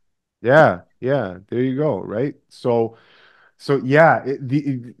 live. Yeah, yeah. There you go. Right. So yeah,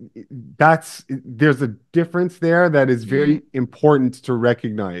 there's a difference there that is Mm. very important to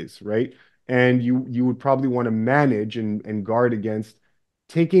recognize, right? and you would probably want to manage and guard against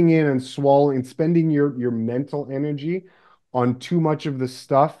taking in and swallowing, spending your mental energy on too much of the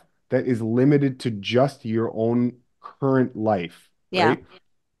stuff that is limited to just your own current life, Yeah. right?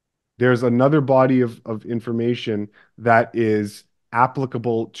 There's another body of information that is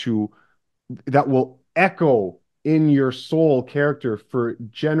applicable to, that will echo in your soul character for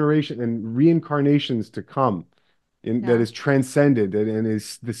generation and reincarnations to come, that Yeah. is transcended and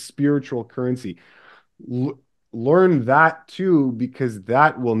is the spiritual currency. Learn that too, because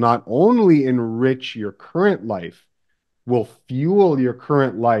that will not only enrich your current life, will fuel your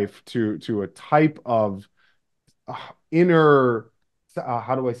current life to a type of inner,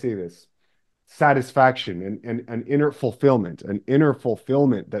 how do I say this? Satisfaction and an inner fulfillment,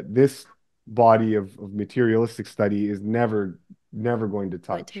 that this body of materialistic study is never going to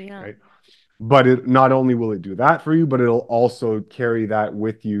touch, Yeah. right? But it not only will it do that for you, but it'll also carry that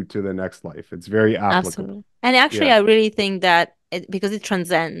with you to the next life. It's very applicable. Absolutely. And actually, Yeah. I really think that because it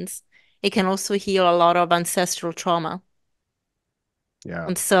transcends, it can also heal a lot of ancestral trauma. Yeah.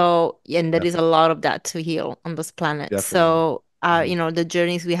 And so, and there is a Definitely. lot of that to heal on this planet. Definitely. So, Mhm. you know, the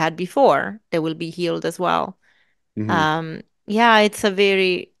journeys we had before, they will be healed as well. Mhm. Yeah, it's a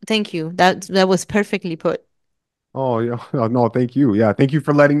very, thank you. That was perfectly put. Oh, yeah. Oh, no, thank you. Yeah. Thank you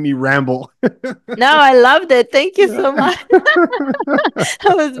for letting me ramble. No, I loved it. Thank you Yeah. so much.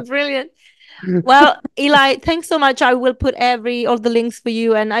 That was brilliant. Well, Eli, thanks so much. I will put all the links for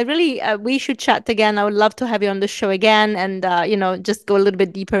you, and I really we should chat again. I would love to have you on the show again, and you know, just go a little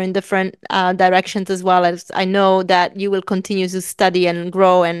bit deeper in different directions as well. As I know that you will continue to study and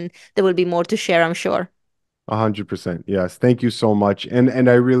grow, and there will be more to share, I'm sure. 100%. Yes. Thank you so much. And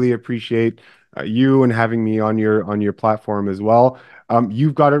I really appreciate you and having me on your platform as well.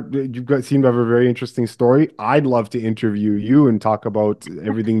 You've got seem to have a very interesting story. I'd love to interview you and talk about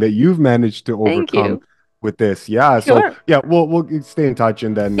everything that you've managed to Thank overcome you. with this. Yeah. So Sure. yeah, we'll stay in touch,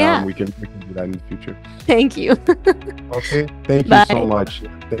 and then Yeah. we can do that in the future. Thank you. Okay. Thank you so Bye. much.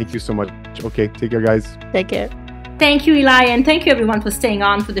 Thank you so much. Okay. Take care, guys. Take care. Thank you, Eli, and thank you everyone for staying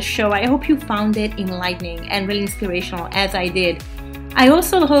on for the show. I hope you found it enlightening and really inspirational, as I did. I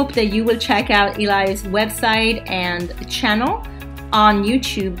also hope that you will check out Eli's website and channel on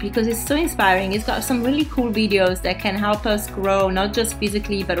YouTube, because it's so inspiring. He's got some really cool videos that can help us grow, not just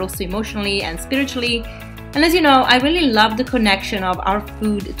physically, but also emotionally and spiritually. And as you know, I really love the connection of our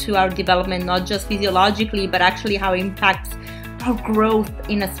food to our development, not just physiologically, but actually how it impacts our growth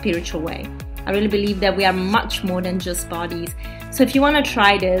in a spiritual way. I really believe that we are much more than just bodies. So if you want to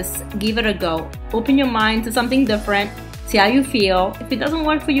try this, give it a go. Open your mind to something different. See how you feel. If it doesn't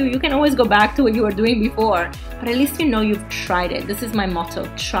work for you, you can always go back to what you were doing before. But at least you know you've tried it. This is my motto.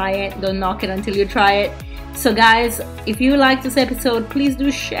 Try it. Don't knock it until you try it. So guys, if you like this episode, please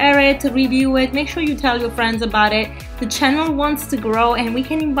do share it, review it. Make sure you tell your friends about it. The channel wants to grow, and we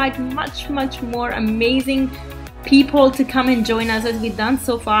can invite much more amazing people to come and join us, as we've done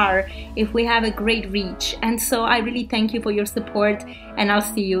so far, if we have a great reach. And so I really thank you for your support, and I'll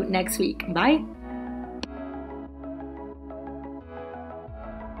see you next week. Bye.